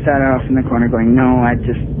part. I sat off in the corner going, no,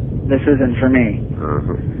 this isn't for me.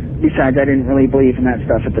 Uh-huh. Besides, I didn't really believe in that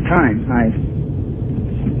stuff at the time.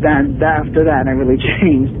 After that, I really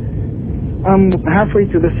changed. Halfway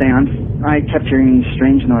through the seance, I kept hearing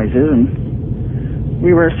strange noises, and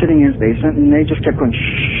we were sitting in his basement, and they just kept going,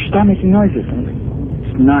 shh, stop making noises. And I was like,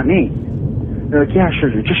 it's not me. They're like, yeah,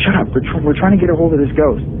 sure, just shut up. We're trying to get a hold of this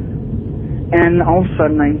ghost. And all of a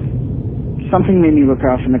sudden, something made me look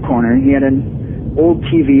off in the corner. He had an old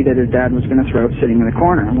TV that his dad was going to throw out sitting in the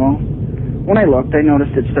corner. Well, when I looked, I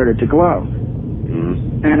noticed it started to glow.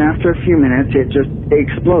 Mm. And after a few minutes, it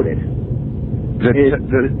exploded.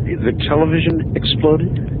 The television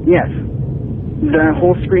exploded? Yes. The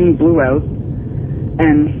whole screen blew out,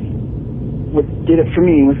 and what did it for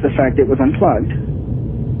me was the fact it was unplugged.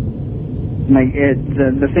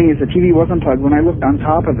 The thing is, the TV was unplugged. When I looked on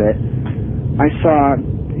top of it, I saw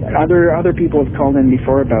other people have called in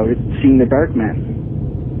before about it, seeing the dark man.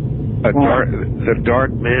 The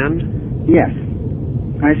dark man? Yes.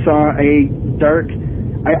 I saw a dark...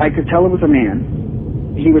 I could tell it was a man.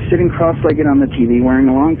 He was sitting cross-legged on the TV,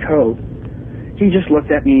 wearing a long coat. He just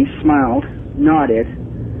looked at me, smiled, nodded,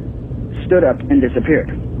 stood up, and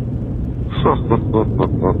disappeared.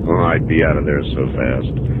 I'd be out of there so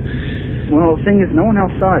fast. Well, the thing is, no one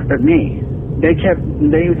else saw it but me. They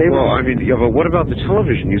Well, I mean, yeah, but what about the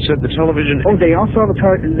television? You said the television... Oh, they also saw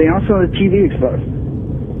the TV explode.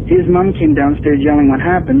 His mom came downstairs yelling what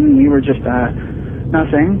happened, and we were just,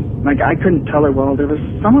 nothing. I couldn't tell her, well, there was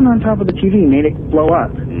someone on top of the TV made it blow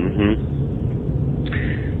up. Mm-hmm.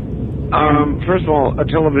 First of all, a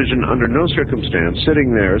television, under no circumstance,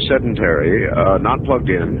 sitting there, sedentary, not plugged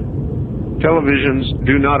in. Televisions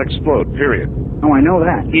do not explode, period. Oh, I know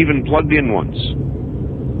that. Even plugged in ones.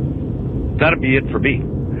 That'd be it for me.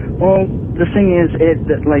 Well, the thing is,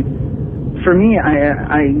 for me,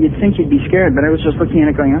 you'd think you'd be scared, but I was just looking at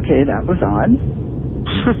it going, okay, that was odd.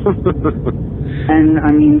 And, I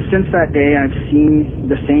mean, since that day, I've seen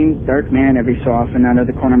the same dark man every so often out of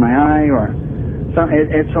the corner of my eye, or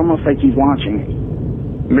it's almost like he's watching me.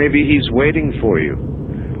 Maybe he's waiting for you.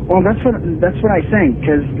 Well, that's what I think,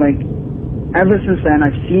 because, ever since then,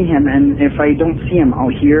 I've seen him, and if I don't see him, I'll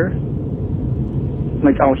hear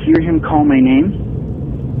him call my name.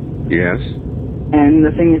 Yes. And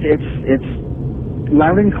the thing is, it's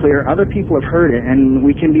loud and clear. Other people have heard it, and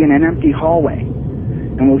we can be in an empty hallway,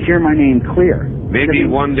 and we'll hear my name clear. Maybe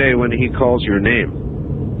one day when he calls your name,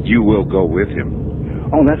 you will go with him.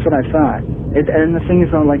 Oh, that's what I thought. And the thing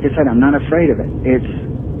is, though, like I said, I'm not afraid of it. It's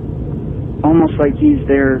almost like he's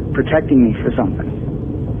there protecting me for something.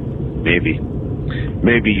 Maybe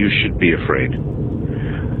you should be afraid.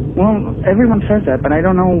 Well, everyone says that, but I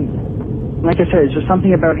don't know. Like I said, it's just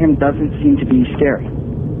something about him doesn't seem to be scary.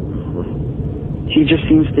 He just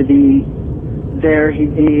seems to be there.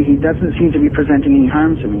 He doesn't seem to be presenting any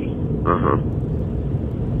harm to me.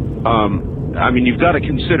 I mean, you've got to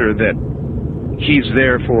consider that he's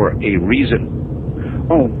there for a reason.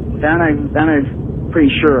 Oh, that I'm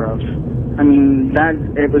pretty sure of. I mean,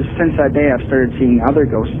 it was since that day I've started seeing other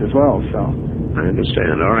ghosts as well, so. I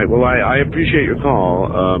understand. All right. Well, I appreciate your call.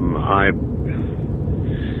 I'm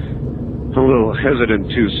a little hesitant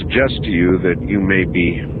to suggest to you that you may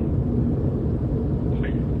be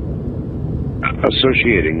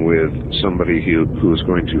associating with somebody who is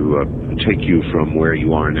going to take you from where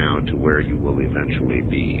you are now to where you will eventually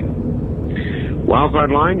be.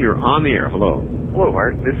 Wildcard Line, you're on the air. Hello. Hello,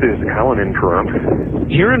 Art. This is Alan in Pahrump.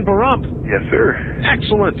 Here in Pahrump? Yes, sir.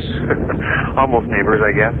 Excellent. Almost neighbors,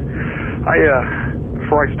 I guess.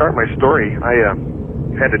 Before I start my story, I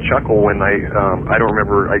had to chuckle when I don't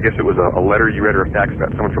remember, I guess it was a letter you read or a fax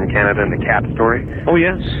about someone from Canada and the cat story. Oh,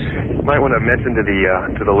 yes. You might want to mention to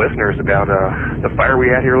the listeners about the fire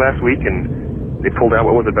we had here last week, and they pulled out,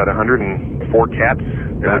 what was it, about 104 cats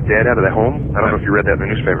that were dead out of the home? I don't know if you read that in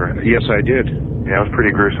the newspaper. Yes, I did. Yeah, it was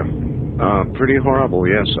pretty gruesome. Pretty horrible,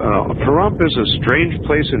 yes. Pahrump is a strange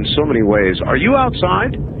place in so many ways. Are you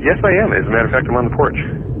outside? Yes, I am. As a matter of fact, I'm on the porch.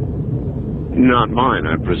 Not mine,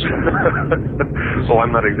 I presume. Well,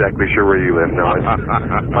 I'm not exactly sure where you live. No,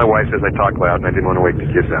 my wife says I talk loud, and I didn't want to wake the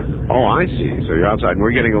kids up. Oh, I see. So you're outside, and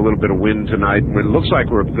we're getting a little bit of wind tonight. It looks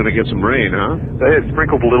like we're going to get some rain, huh? It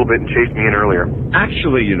sprinkled a little bit and chased me in earlier.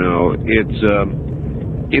 Actually, you know,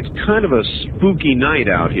 it's kind of a spooky night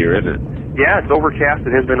out here, isn't it? Yeah, it's overcast.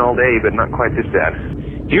 It has been all day, but not quite this bad.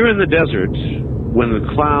 Here in the desert, when the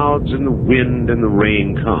clouds and the wind and the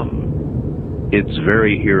rain come, it's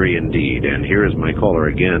very eerie indeed. And here is my caller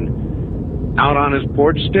again. Out on his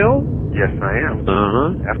porch still? Yes, I am.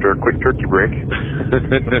 Uh-huh. After a quick turkey break.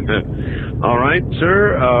 All right,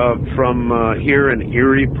 sir. From here in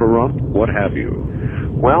Erie, Pahrump, what have you?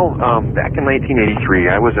 Well, back in 1983,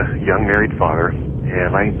 I was a young married father,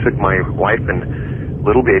 and I took my wife and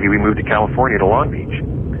little baby, we moved to California to Long Beach.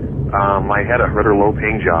 I had a rather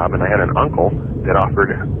low-paying job, and I had an uncle that offered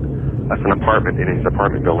us an apartment in his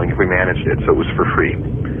apartment building if we managed it, so it was for free.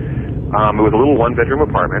 It was a little one-bedroom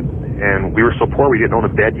apartment, and we were so poor we didn't own a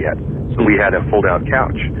bed yet, so we had a fold-out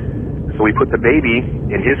couch. So we put the baby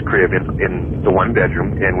in his crib in the one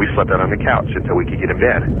bedroom, and we slept out on the couch until we could get in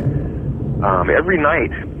bed. Every night,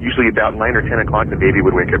 usually about 9 or 10 o'clock, the baby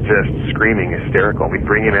would wake up just screaming, hysterical. We'd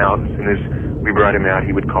bring him out. As soon as we brought him out,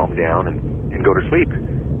 he would calm down and go to sleep.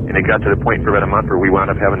 And it got to the point for about a month where we wound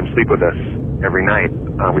up having him sleep with us every night.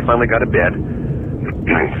 We finally got a bed,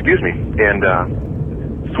 excuse me, and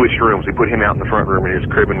switched rooms. We put him out in the front room in his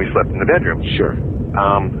crib, and we slept in the bedroom. Sure.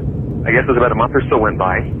 I guess it was about a month or so went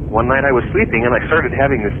by. One night I was sleeping, and I started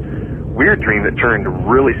having this weird dream that turned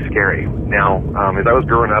really scary. Now, as I was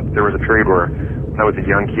growing up, there was a period where when I was a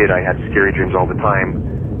young kid, I had scary dreams all the time.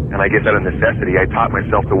 And I guess out of necessity, I taught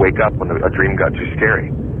myself to wake up when a dream got too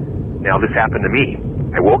scary. Now, this happened to me.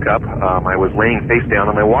 I woke up, I was laying face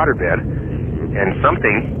down on my waterbed, and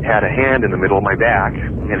something had a hand in the middle of my back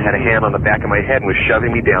and had a hand on the back of my head and was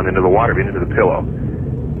shoving me down into the waterbed, into the pillow.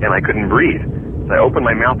 And I couldn't breathe. So I opened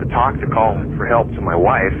my mouth to talk, to call for help to my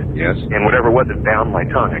wife. Yes. And whatever it was, it bound my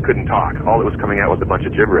tongue. I couldn't talk. All that was coming out was a bunch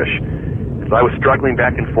of gibberish. So I was struggling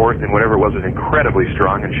back and forth, and whatever it was incredibly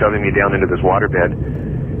strong and shoving me down into this waterbed.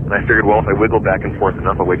 And I figured, well, if I wiggle back and forth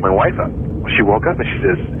enough, I'll wake my wife up. Well, she woke up and she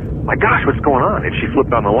says, my gosh, what's going on? And she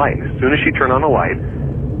flipped on the light. As soon as she turned on the light,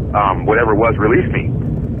 whatever it was released me.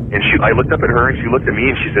 And I looked up at her and she looked at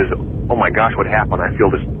me and she says, oh my gosh, what happened? I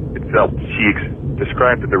feel this, she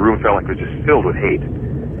described that the room felt like it was just filled with hate.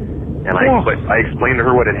 And I explained to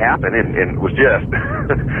her what had happened, and it was just,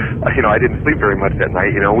 you know, I didn't sleep very much that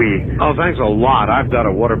night. You know, Oh, thanks a lot. I've got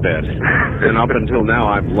a waterbed, and up until now,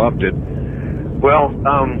 I've loved it. Well,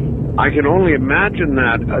 I can only imagine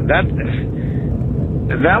that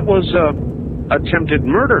was attempted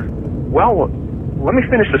murder. Well, let me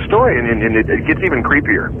finish the story, and it gets even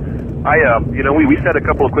creepier. You know, we said a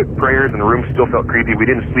couple of quick prayers, and the room still felt creepy. We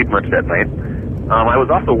didn't sleep much that night. I was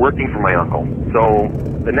also working for my uncle, so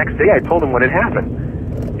the next day I told him what had happened,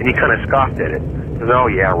 and he kind of scoffed at it. He says,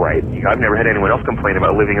 oh, yeah, right. I've never had anyone else complain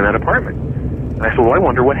about living in that apartment. And I said, well, I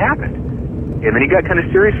wonder what happened. And then he got kind of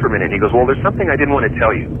serious for a minute, and he goes, well, there's something I didn't want to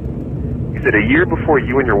tell you. He said, a year before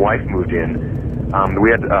you and your wife moved in,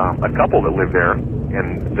 we had a couple that lived there,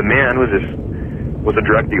 and the man was a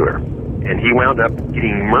drug dealer, and he wound up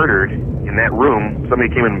getting murdered in that room.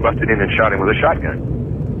 Somebody came in and busted in and shot him with a shotgun.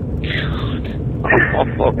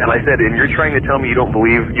 And I said, and you're trying to tell me you don't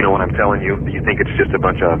believe, you know, what I'm telling you, that you think it's just a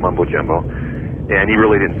bunch of mumbo-jumbo. And he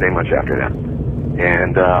really didn't say much after that.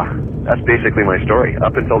 And that's basically my story.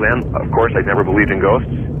 Up until then, of course, I never believed in ghosts.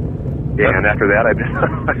 And after that, I've been...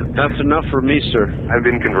 That's enough for me, sir. I've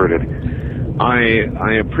been converted.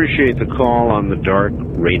 I appreciate the call on the dark,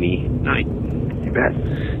 rainy night. You bet.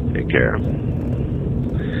 Take care.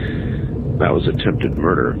 That was attempted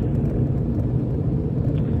murder.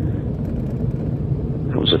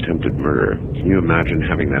 That was attempted murder. Can you imagine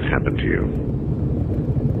having that happen to you?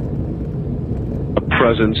 A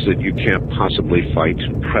presence that you can't possibly fight,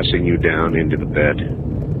 pressing you down into the bed.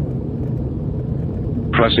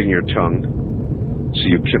 pressing your tongue so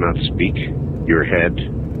you cannot speak, your head,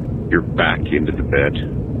 your back into the bed.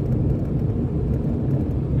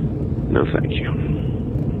 No, thank you.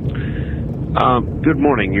 Good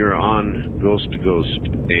morning. You're on Ghost to Ghost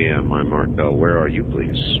AM. I'm Mark Bell. Where are you,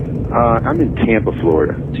 please? I'm in Tampa,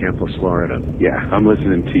 Florida. Tampa, Florida. Yeah, I'm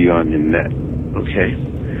listening to you on the net. Okay.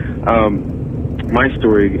 My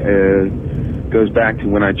story goes back to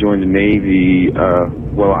when I joined the Navy.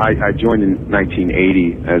 I joined in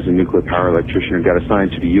 1980 as a nuclear power electrician and got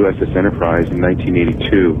assigned to the USS Enterprise in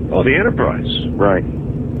 1982. Oh, the Enterprise. Right.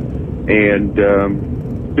 And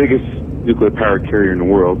biggest nuclear power carrier in the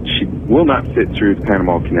world. She will not fit through the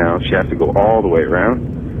Panama Canal. She has to go all the way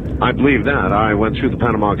around. I believe that. I went through the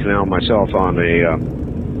Panama Canal myself on a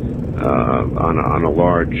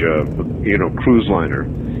large, cruise liner.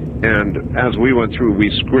 And as we went through,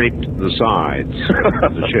 we scraped the sides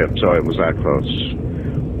of the ship, so it was that close.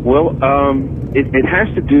 Well, it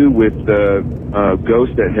has to do with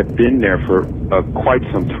ghosts that have been there for quite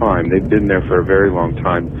some time. They've been there for a very long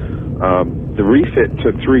time. The refit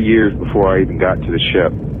took 3 years before I even got to the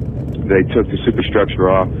ship. They took the superstructure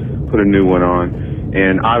off, put a new one on,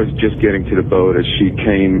 and I was just getting to the boat as she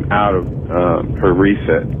came out of her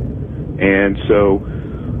refit. And so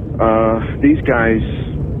these guys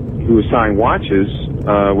who assigned watches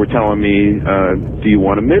were telling me, do you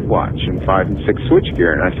want a mid-watch in 5 and 6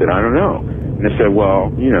 switchgear? And I said, I don't know. And they said,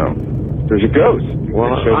 well, there's a ghost.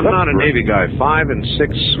 Well, I'm not a Navy guy. 5 and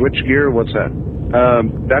 6 switchgear, what's that?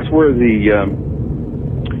 That's where the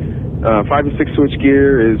 5 and 6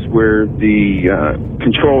 switchgear is where the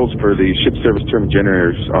controls for the ship service turbine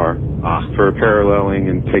generators are for paralleling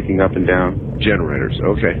and taking up and down. Generators,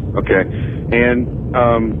 okay. Okay. And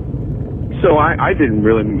so I didn't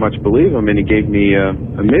really much believe him, and he gave me a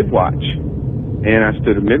mid-watch. And I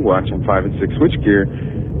stood a mid-watch on 5 and 6 switchgear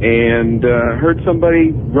and heard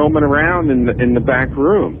somebody roaming around in the back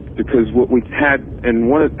room. Because what we had, in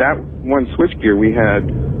one switchgear, we had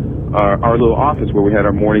our little office where we had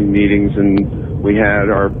our morning meetings, and we had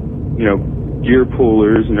our, gear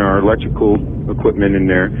pullers and our electrical equipment in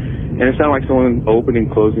there. And it sounded like someone opening,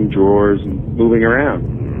 closing drawers and moving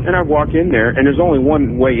around. And I walk in there, and there's only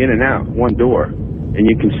one way in and out, one door. And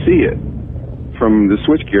you can see it from the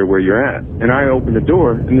switchgear where you're at. And I open the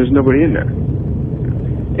door, and there's nobody in there.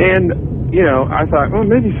 And, I thought, well,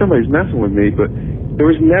 maybe somebody's messing with me, but there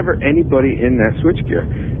was never anybody in that switchgear.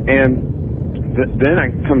 And then I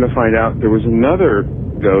come to find out there was another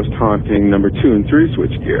ghost haunting number 2 and 3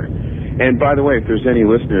 switchgear. And by the way, if there's any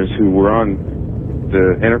listeners who were on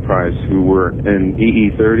the Enterprise who were in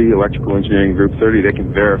EE30, Electrical Engineering Group 30, they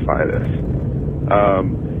can verify this.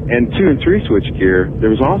 And 2 and 3 switchgear, there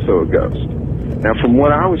was also a ghost. Now, from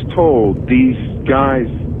what I was told, these guys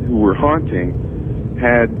who were haunting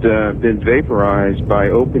had been vaporized by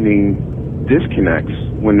opening disconnects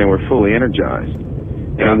when they were fully energized.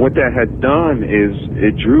 And what that had done is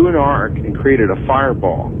it drew an arc and created a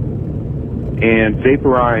fireball and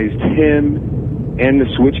vaporized him and the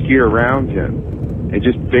switchgear around him. It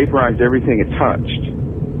just vaporized everything it touched.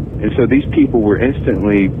 And so these people were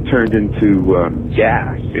instantly turned into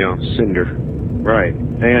gas. Cinder. Right.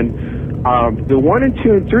 And the 1 and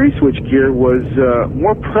 2 and 3 switchgear was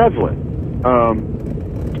more prevalent.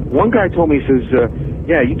 One guy told me, he says,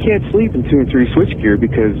 you can't sleep in 2 and 3 switchgear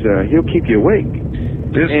because he'll keep you awake.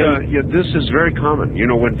 This is very common.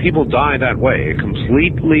 When people die that way,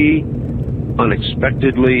 completely,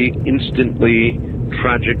 unexpectedly, instantly,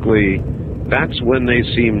 tragically, that's when they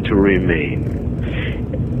seem to remain.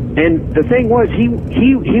 And the thing was, he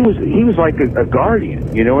was like a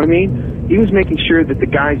guardian. You know what I mean? He was making sure that the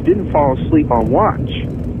guys didn't fall asleep on watch,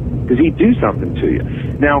 because he'd do something to you.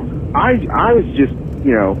 Now, I was just,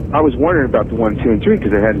 I was wondering about the 1, 2, and 3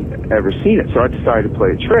 because I hadn't ever seen it, so I decided to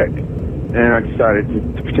play a trick. And I decided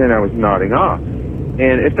to pretend I was nodding off.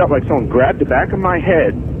 And it felt like someone grabbed the back of my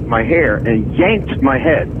head, my hair, and yanked my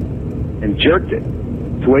head and jerked it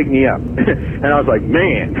to wake me up. And I was like,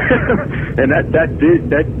 man. And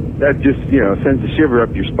that just, sends a shiver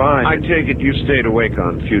up your spine. I take it you stayed awake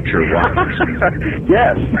on future watches.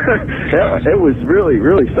 Yes. It was really,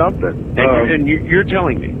 really something. And you're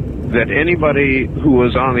telling me that anybody who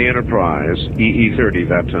was on the Enterprise, EE30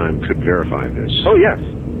 that time, could verify this? Oh, yes.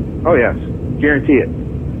 Oh, yes. Guarantee it.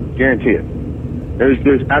 Guarantee it.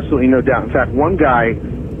 There's absolutely no doubt. In fact, one guy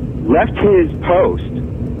left his post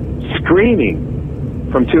screaming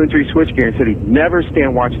from 2 and 3 switchgear and said he'd never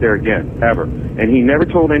stand watch there again, ever. And he never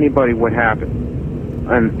told anybody what happened.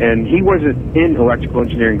 And he wasn't in Electrical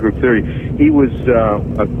Engineering Group 30. He was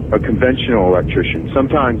a conventional electrician.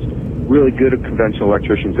 Sometimes really good conventional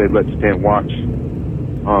electricians, they'd let stand watch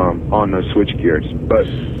on those switch gears. But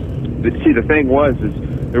see, the thing was, is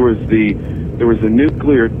there was the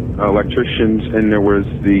nuclear electricians and there was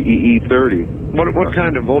the EE30. What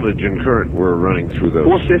kind of voltage and current were running through those?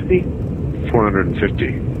 450.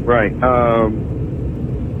 450. Right.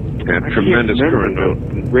 And tremendous current.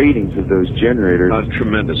 The ratings of those generators.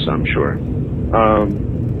 Tremendous, I'm sure.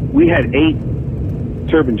 We had 8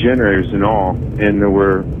 turbine generators in all, and there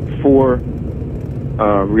were 4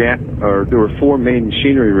 main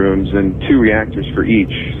machinery rooms and 2 reactors for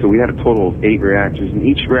each. So we had a total of 8 reactors, and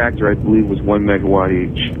each reactor, I believe, was 1 megawatt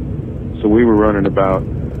each. So we were running about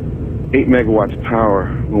 8 megawatts of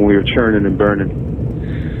power when we were churning and burning.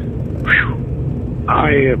 Whew.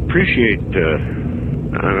 I appreciate.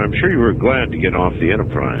 I'm sure you were glad to get off the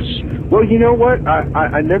Enterprise. Well, you know what?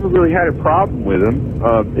 I never really had a problem with them.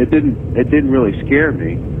 It didn't really scare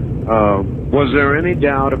me. Was there any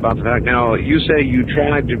doubt about the fact? Now, you say you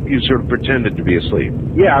sort of pretended to be asleep.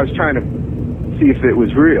 Yeah, I was trying to see if it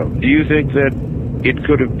was real. Do you think that it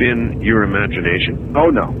could have been your imagination? Oh,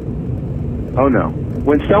 no. Oh, no.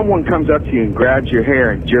 When someone comes up to you and grabs your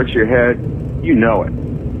hair and jerks your head, you know it.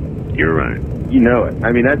 You're right. You know it.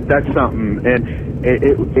 I mean, that's something, and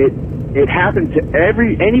it happened to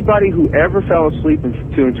anybody who ever fell asleep in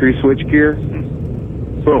 2 and 3 switch gear.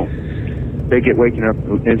 Boom, they get waking up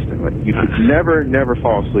instantly. You could never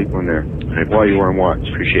fall asleep on there while you were on watch.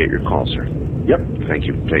 Appreciate your call, sir. Yep. Thank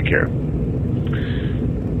you. Take care.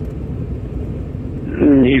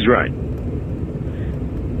 He's right.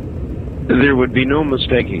 There would be no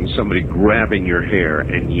mistaking somebody grabbing your hair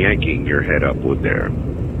and yanking your head up, would there?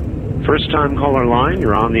 First time caller line,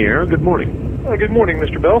 you're on the air. Good morning. Good morning,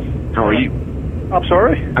 Mr. Bell. How are you? I'm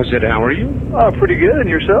sorry? I said, how are you? Pretty good. And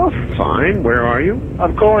yourself? Fine. Where are you?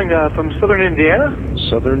 I'm calling from southern Indiana.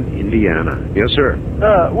 Southern Indiana. Yes, sir.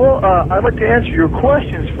 I'd like to answer your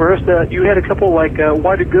questions first. You had a couple like,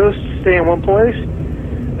 why do ghosts stay in one place?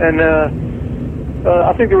 And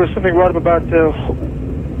I think there was something right about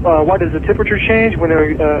why does the temperature change when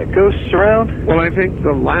there are ghosts around? Well, I think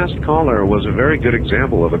the last caller was a very good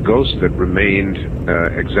example of a ghost that remained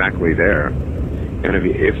exactly there. And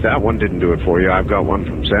if that one didn't do it for you, I've got one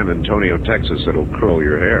from San Antonio, Texas, that'll curl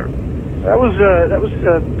your hair. That was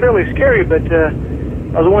fairly scary, but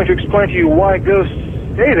I was wanting to explain to you why ghosts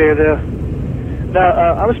stay there.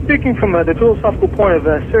 Now, I was speaking from the philosophical point of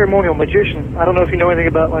a ceremonial magician. I don't know if you know anything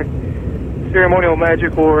about like ceremonial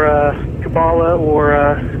magic or Kabbalah or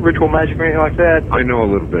ritual magic or anything like that. I know a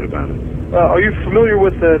little bit about it. Are you familiar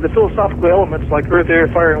with the philosophical elements like earth, air,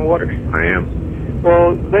 fire, and water? I am.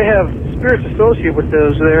 Well, they have spirits associated with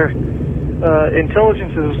those. They're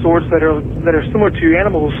intelligences of sorts that are similar to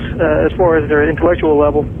animals as far as their intellectual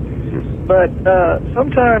level. But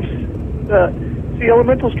sometimes, see,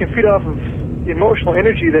 elementals can feed off of the emotional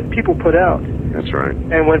energy that people put out. That's right.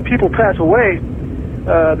 And when people pass away,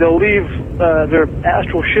 they'll leave their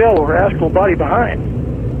astral shell or astral body behind.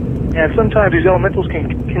 And sometimes these elementals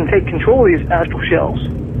can take control of these astral shells.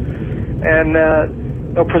 And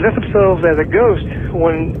they'll present themselves as a ghost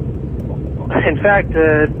when, in fact,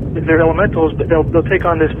 they're elementals, but they'll take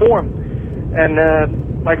on this form. And,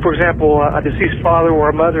 like, for example, a deceased father or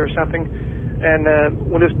a mother or something, and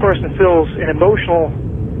when this person feels an emotional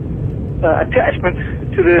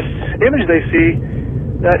attachment to this image they see,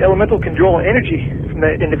 that elemental can draw energy from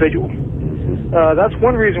that individual. That's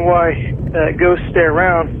one reason why ghosts stay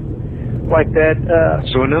around like that.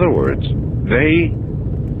 So in other words,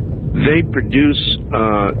 they produce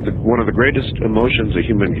one of the greatest emotions a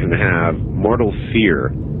human can have, mortal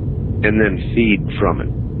fear, and then feed from it.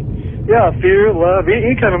 Yeah, fear, love,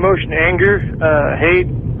 any kind of emotion, anger, hate,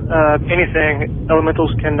 anything,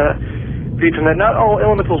 elementals can feed from that. Not all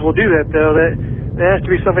elementals will do that, though. That has to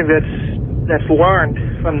be something that's learned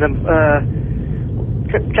from them,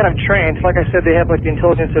 kind of trained. Like I said, they have like the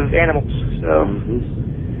intelligence of animals. So,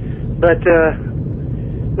 but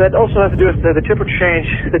that also has to do with the temperature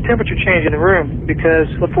change in the room. Because,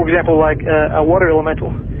 for example, like a water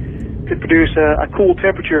elemental could produce a cool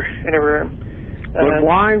temperature in a room. But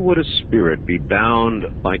why would a spirit be bound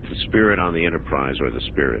like the spirit on the Enterprise or the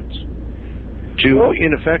spirits to,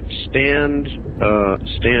 in effect, stand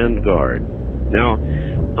guard? Now,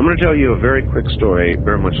 I'm going to tell you a very quick story,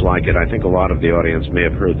 very much like it. I think a lot of the audience may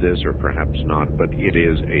have heard this or perhaps not, but it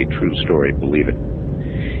is a true story, believe it.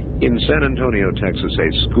 In San Antonio, Texas,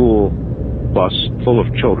 a school bus full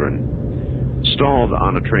of children stalled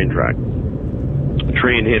on a train track. The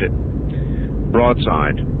train hit it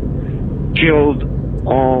broadside, killed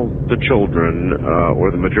all the children, or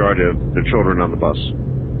the majority of the children on the bus.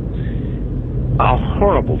 A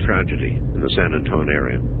horrible tragedy in the San Antonio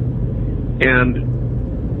area.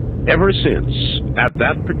 And ever since, at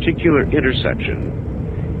that particular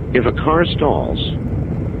intersection, if a car stalls,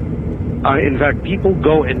 in fact, people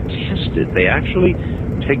go and test it. They actually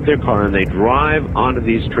take their car and they drive onto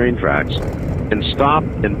these train tracks and stop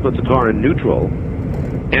and put the car in neutral,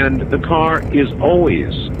 and the car is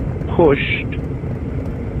always pushed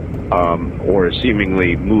or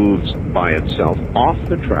seemingly moves by itself off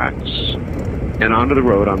the tracks and onto the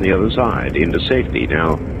road on the other side into safety.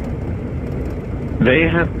 Now, they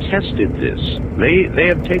have tested this. They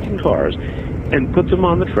have taken cars and put them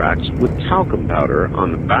on the tracks with talcum powder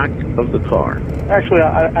on the back of the car. Actually,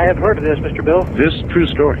 I have heard of this, Mr. Bill. This true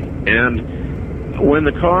story. And when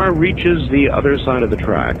the car reaches the other side of the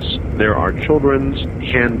tracks, there are children's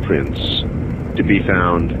handprints to be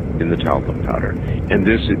found in the talcum powder. And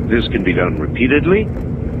this can be done repeatedly.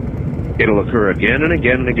 It'll occur again and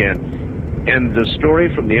again and again. And the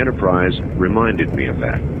story from the Enterprise reminded me of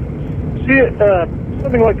that. See,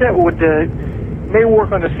 something like that may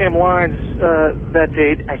work on the same lines that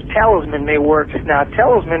a talisman may work. Now, a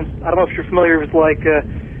talisman, I don't know if you're familiar with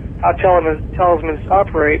how talismans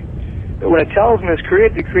operate. But when a talisman is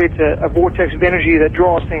created, it creates a vortex of energy that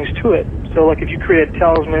draws things to it. So, like if you create a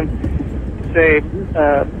talisman, say,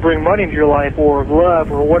 bring money into your life, or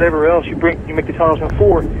love, or whatever else you make the talisman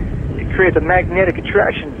for, it creates a magnetic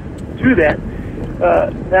attraction to that.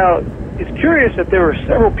 Now, it's curious that there were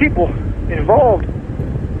several people involved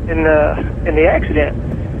in the accident.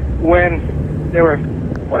 When there were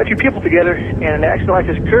quite a few people together and an accident like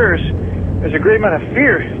this occurs, there's a great amount of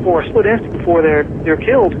fear for a split instant before they're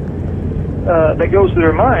killed that goes through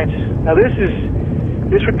their minds. Now this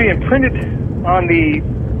would be imprinted on the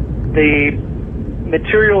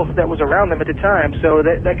material that was around them at the time, so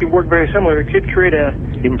that could work very similar. It could create a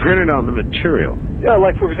imprinted on the material. Yeah,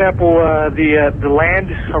 like for example, the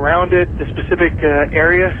land around it, the specific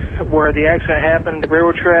area where the accident happened, the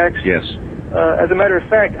railroad tracks. Yes. As a matter of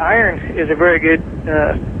fact, iron is a very good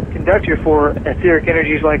conductor for etheric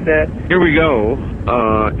energies like that. Here we go,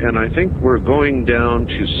 and I think we're going down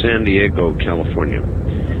to San Diego, California,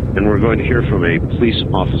 and we're going to hear from a police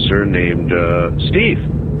officer named Steve.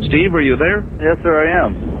 Steve, are you there? Yes, sir, I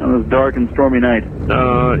am. On this dark and stormy night.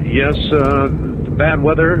 Yes, the bad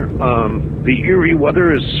weather, the eerie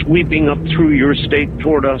weather is sweeping up through your state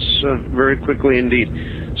toward us very quickly indeed.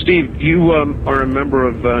 Steve, you are a member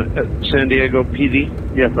of San Diego PD?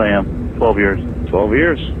 Yes, I am. 12 years. 12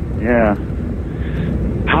 years? Yeah.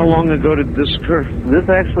 How long ago did this occur? This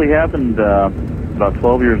actually happened about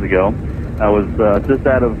 12 years ago. I was just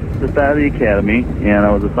out of the academy, and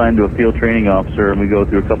I was assigned to a field training officer, and we go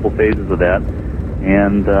through a couple phases of that.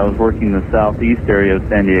 And I was working in the southeast area of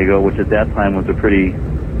San Diego, which at that time was a pretty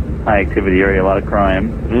high activity area, a lot of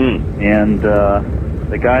crime. And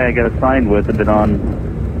the guy I got assigned with had been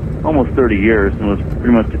on almost 30 years and was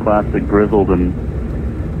pretty much the classic grizzled and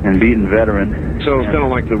beaten veteran. So it's kind of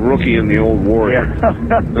like the rookie and the old warrior.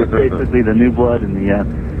 Yeah, basically the new blood and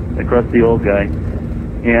the crusty old guy.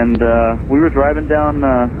 And we were driving down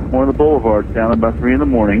one of the boulevards down about 3 in the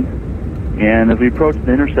morning, and as we approached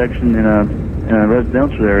the intersection in a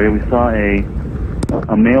residential area, we saw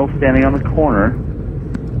a male standing on the corner,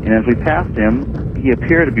 and as we passed him, he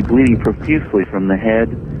appeared to be bleeding profusely from the head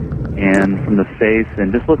and from the face,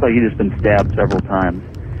 and just looked like he'd just been stabbed several times.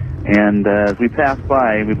 And as we passed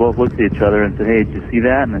by, we both looked at each other and said, "Hey, did you see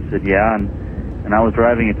that?" And I said, "Yeah." And I was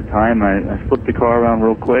driving at the time. I flipped the car around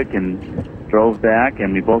real quick and drove back,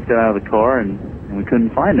 and we both got out of the car, and we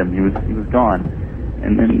couldn't find him. He was gone.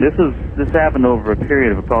 And this happened over a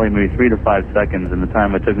period of probably maybe 3 to 5 seconds in the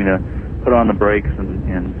time it took me to put on the brakes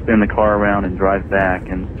and spin the car around and drive back.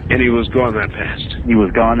 And he was gone that fast. He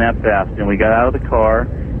was gone that fast. And we got out of the car,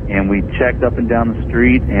 and we checked up and down the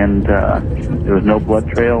street, and there was no blood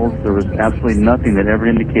trails. There was absolutely nothing that ever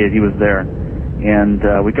indicated he was there. And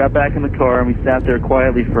we got back in the car, and we sat there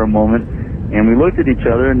quietly for a moment, and we looked at each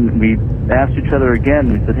other, and we asked each other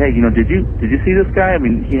again. We said, "Hey, did you see this guy? I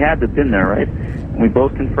mean, he had to have been there, right?" And we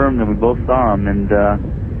both confirmed that we both saw him, and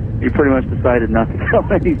we pretty much decided not to tell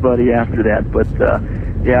anybody after that. But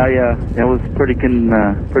I was pretty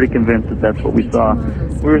convinced that that's what we saw.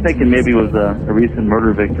 We were thinking maybe it was a recent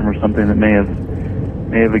murder victim or something that may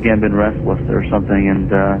have again been restless or something. And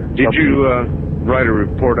did you write a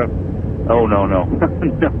report up? Oh no.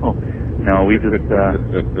 No, we just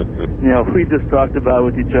we just talked about it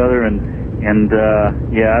with each other, and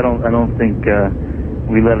I don't think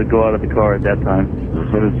we let it go out of the car at that time.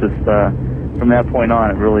 It was just from that point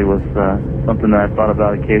on, it really was something that I thought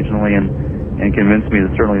about occasionally, and convinced me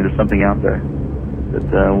that certainly there's something out there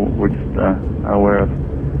that we're just not aware of.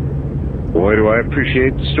 Boy, do I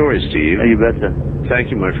appreciate the story, Steve. You betcha.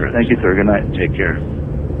 Thank you, my friend. Thank you, sir. Good night. Take care.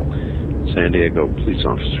 San Diego police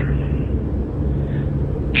officer,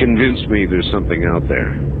 convinced me there's something out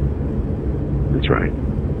there. That's right.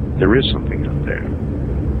 There is something out there.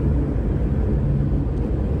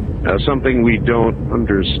 Something we don't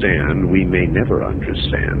understand, we may never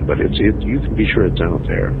understand, but you can be sure it's out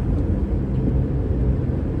there.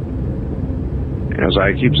 As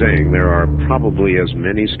I keep saying, there are probably as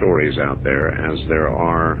many stories out there as there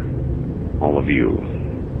are all of you.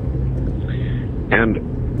 And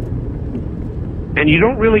you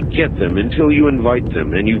don't really get them until you invite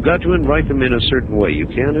them, and you've got to invite them in a certain way. You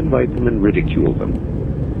can't invite them and ridicule them.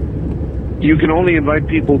 You can only invite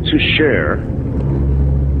people to share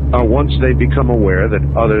once they become aware that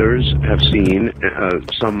others have seen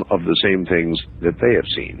some of the same things that they have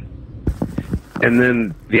seen. And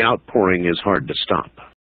then the outpouring is hard to stop.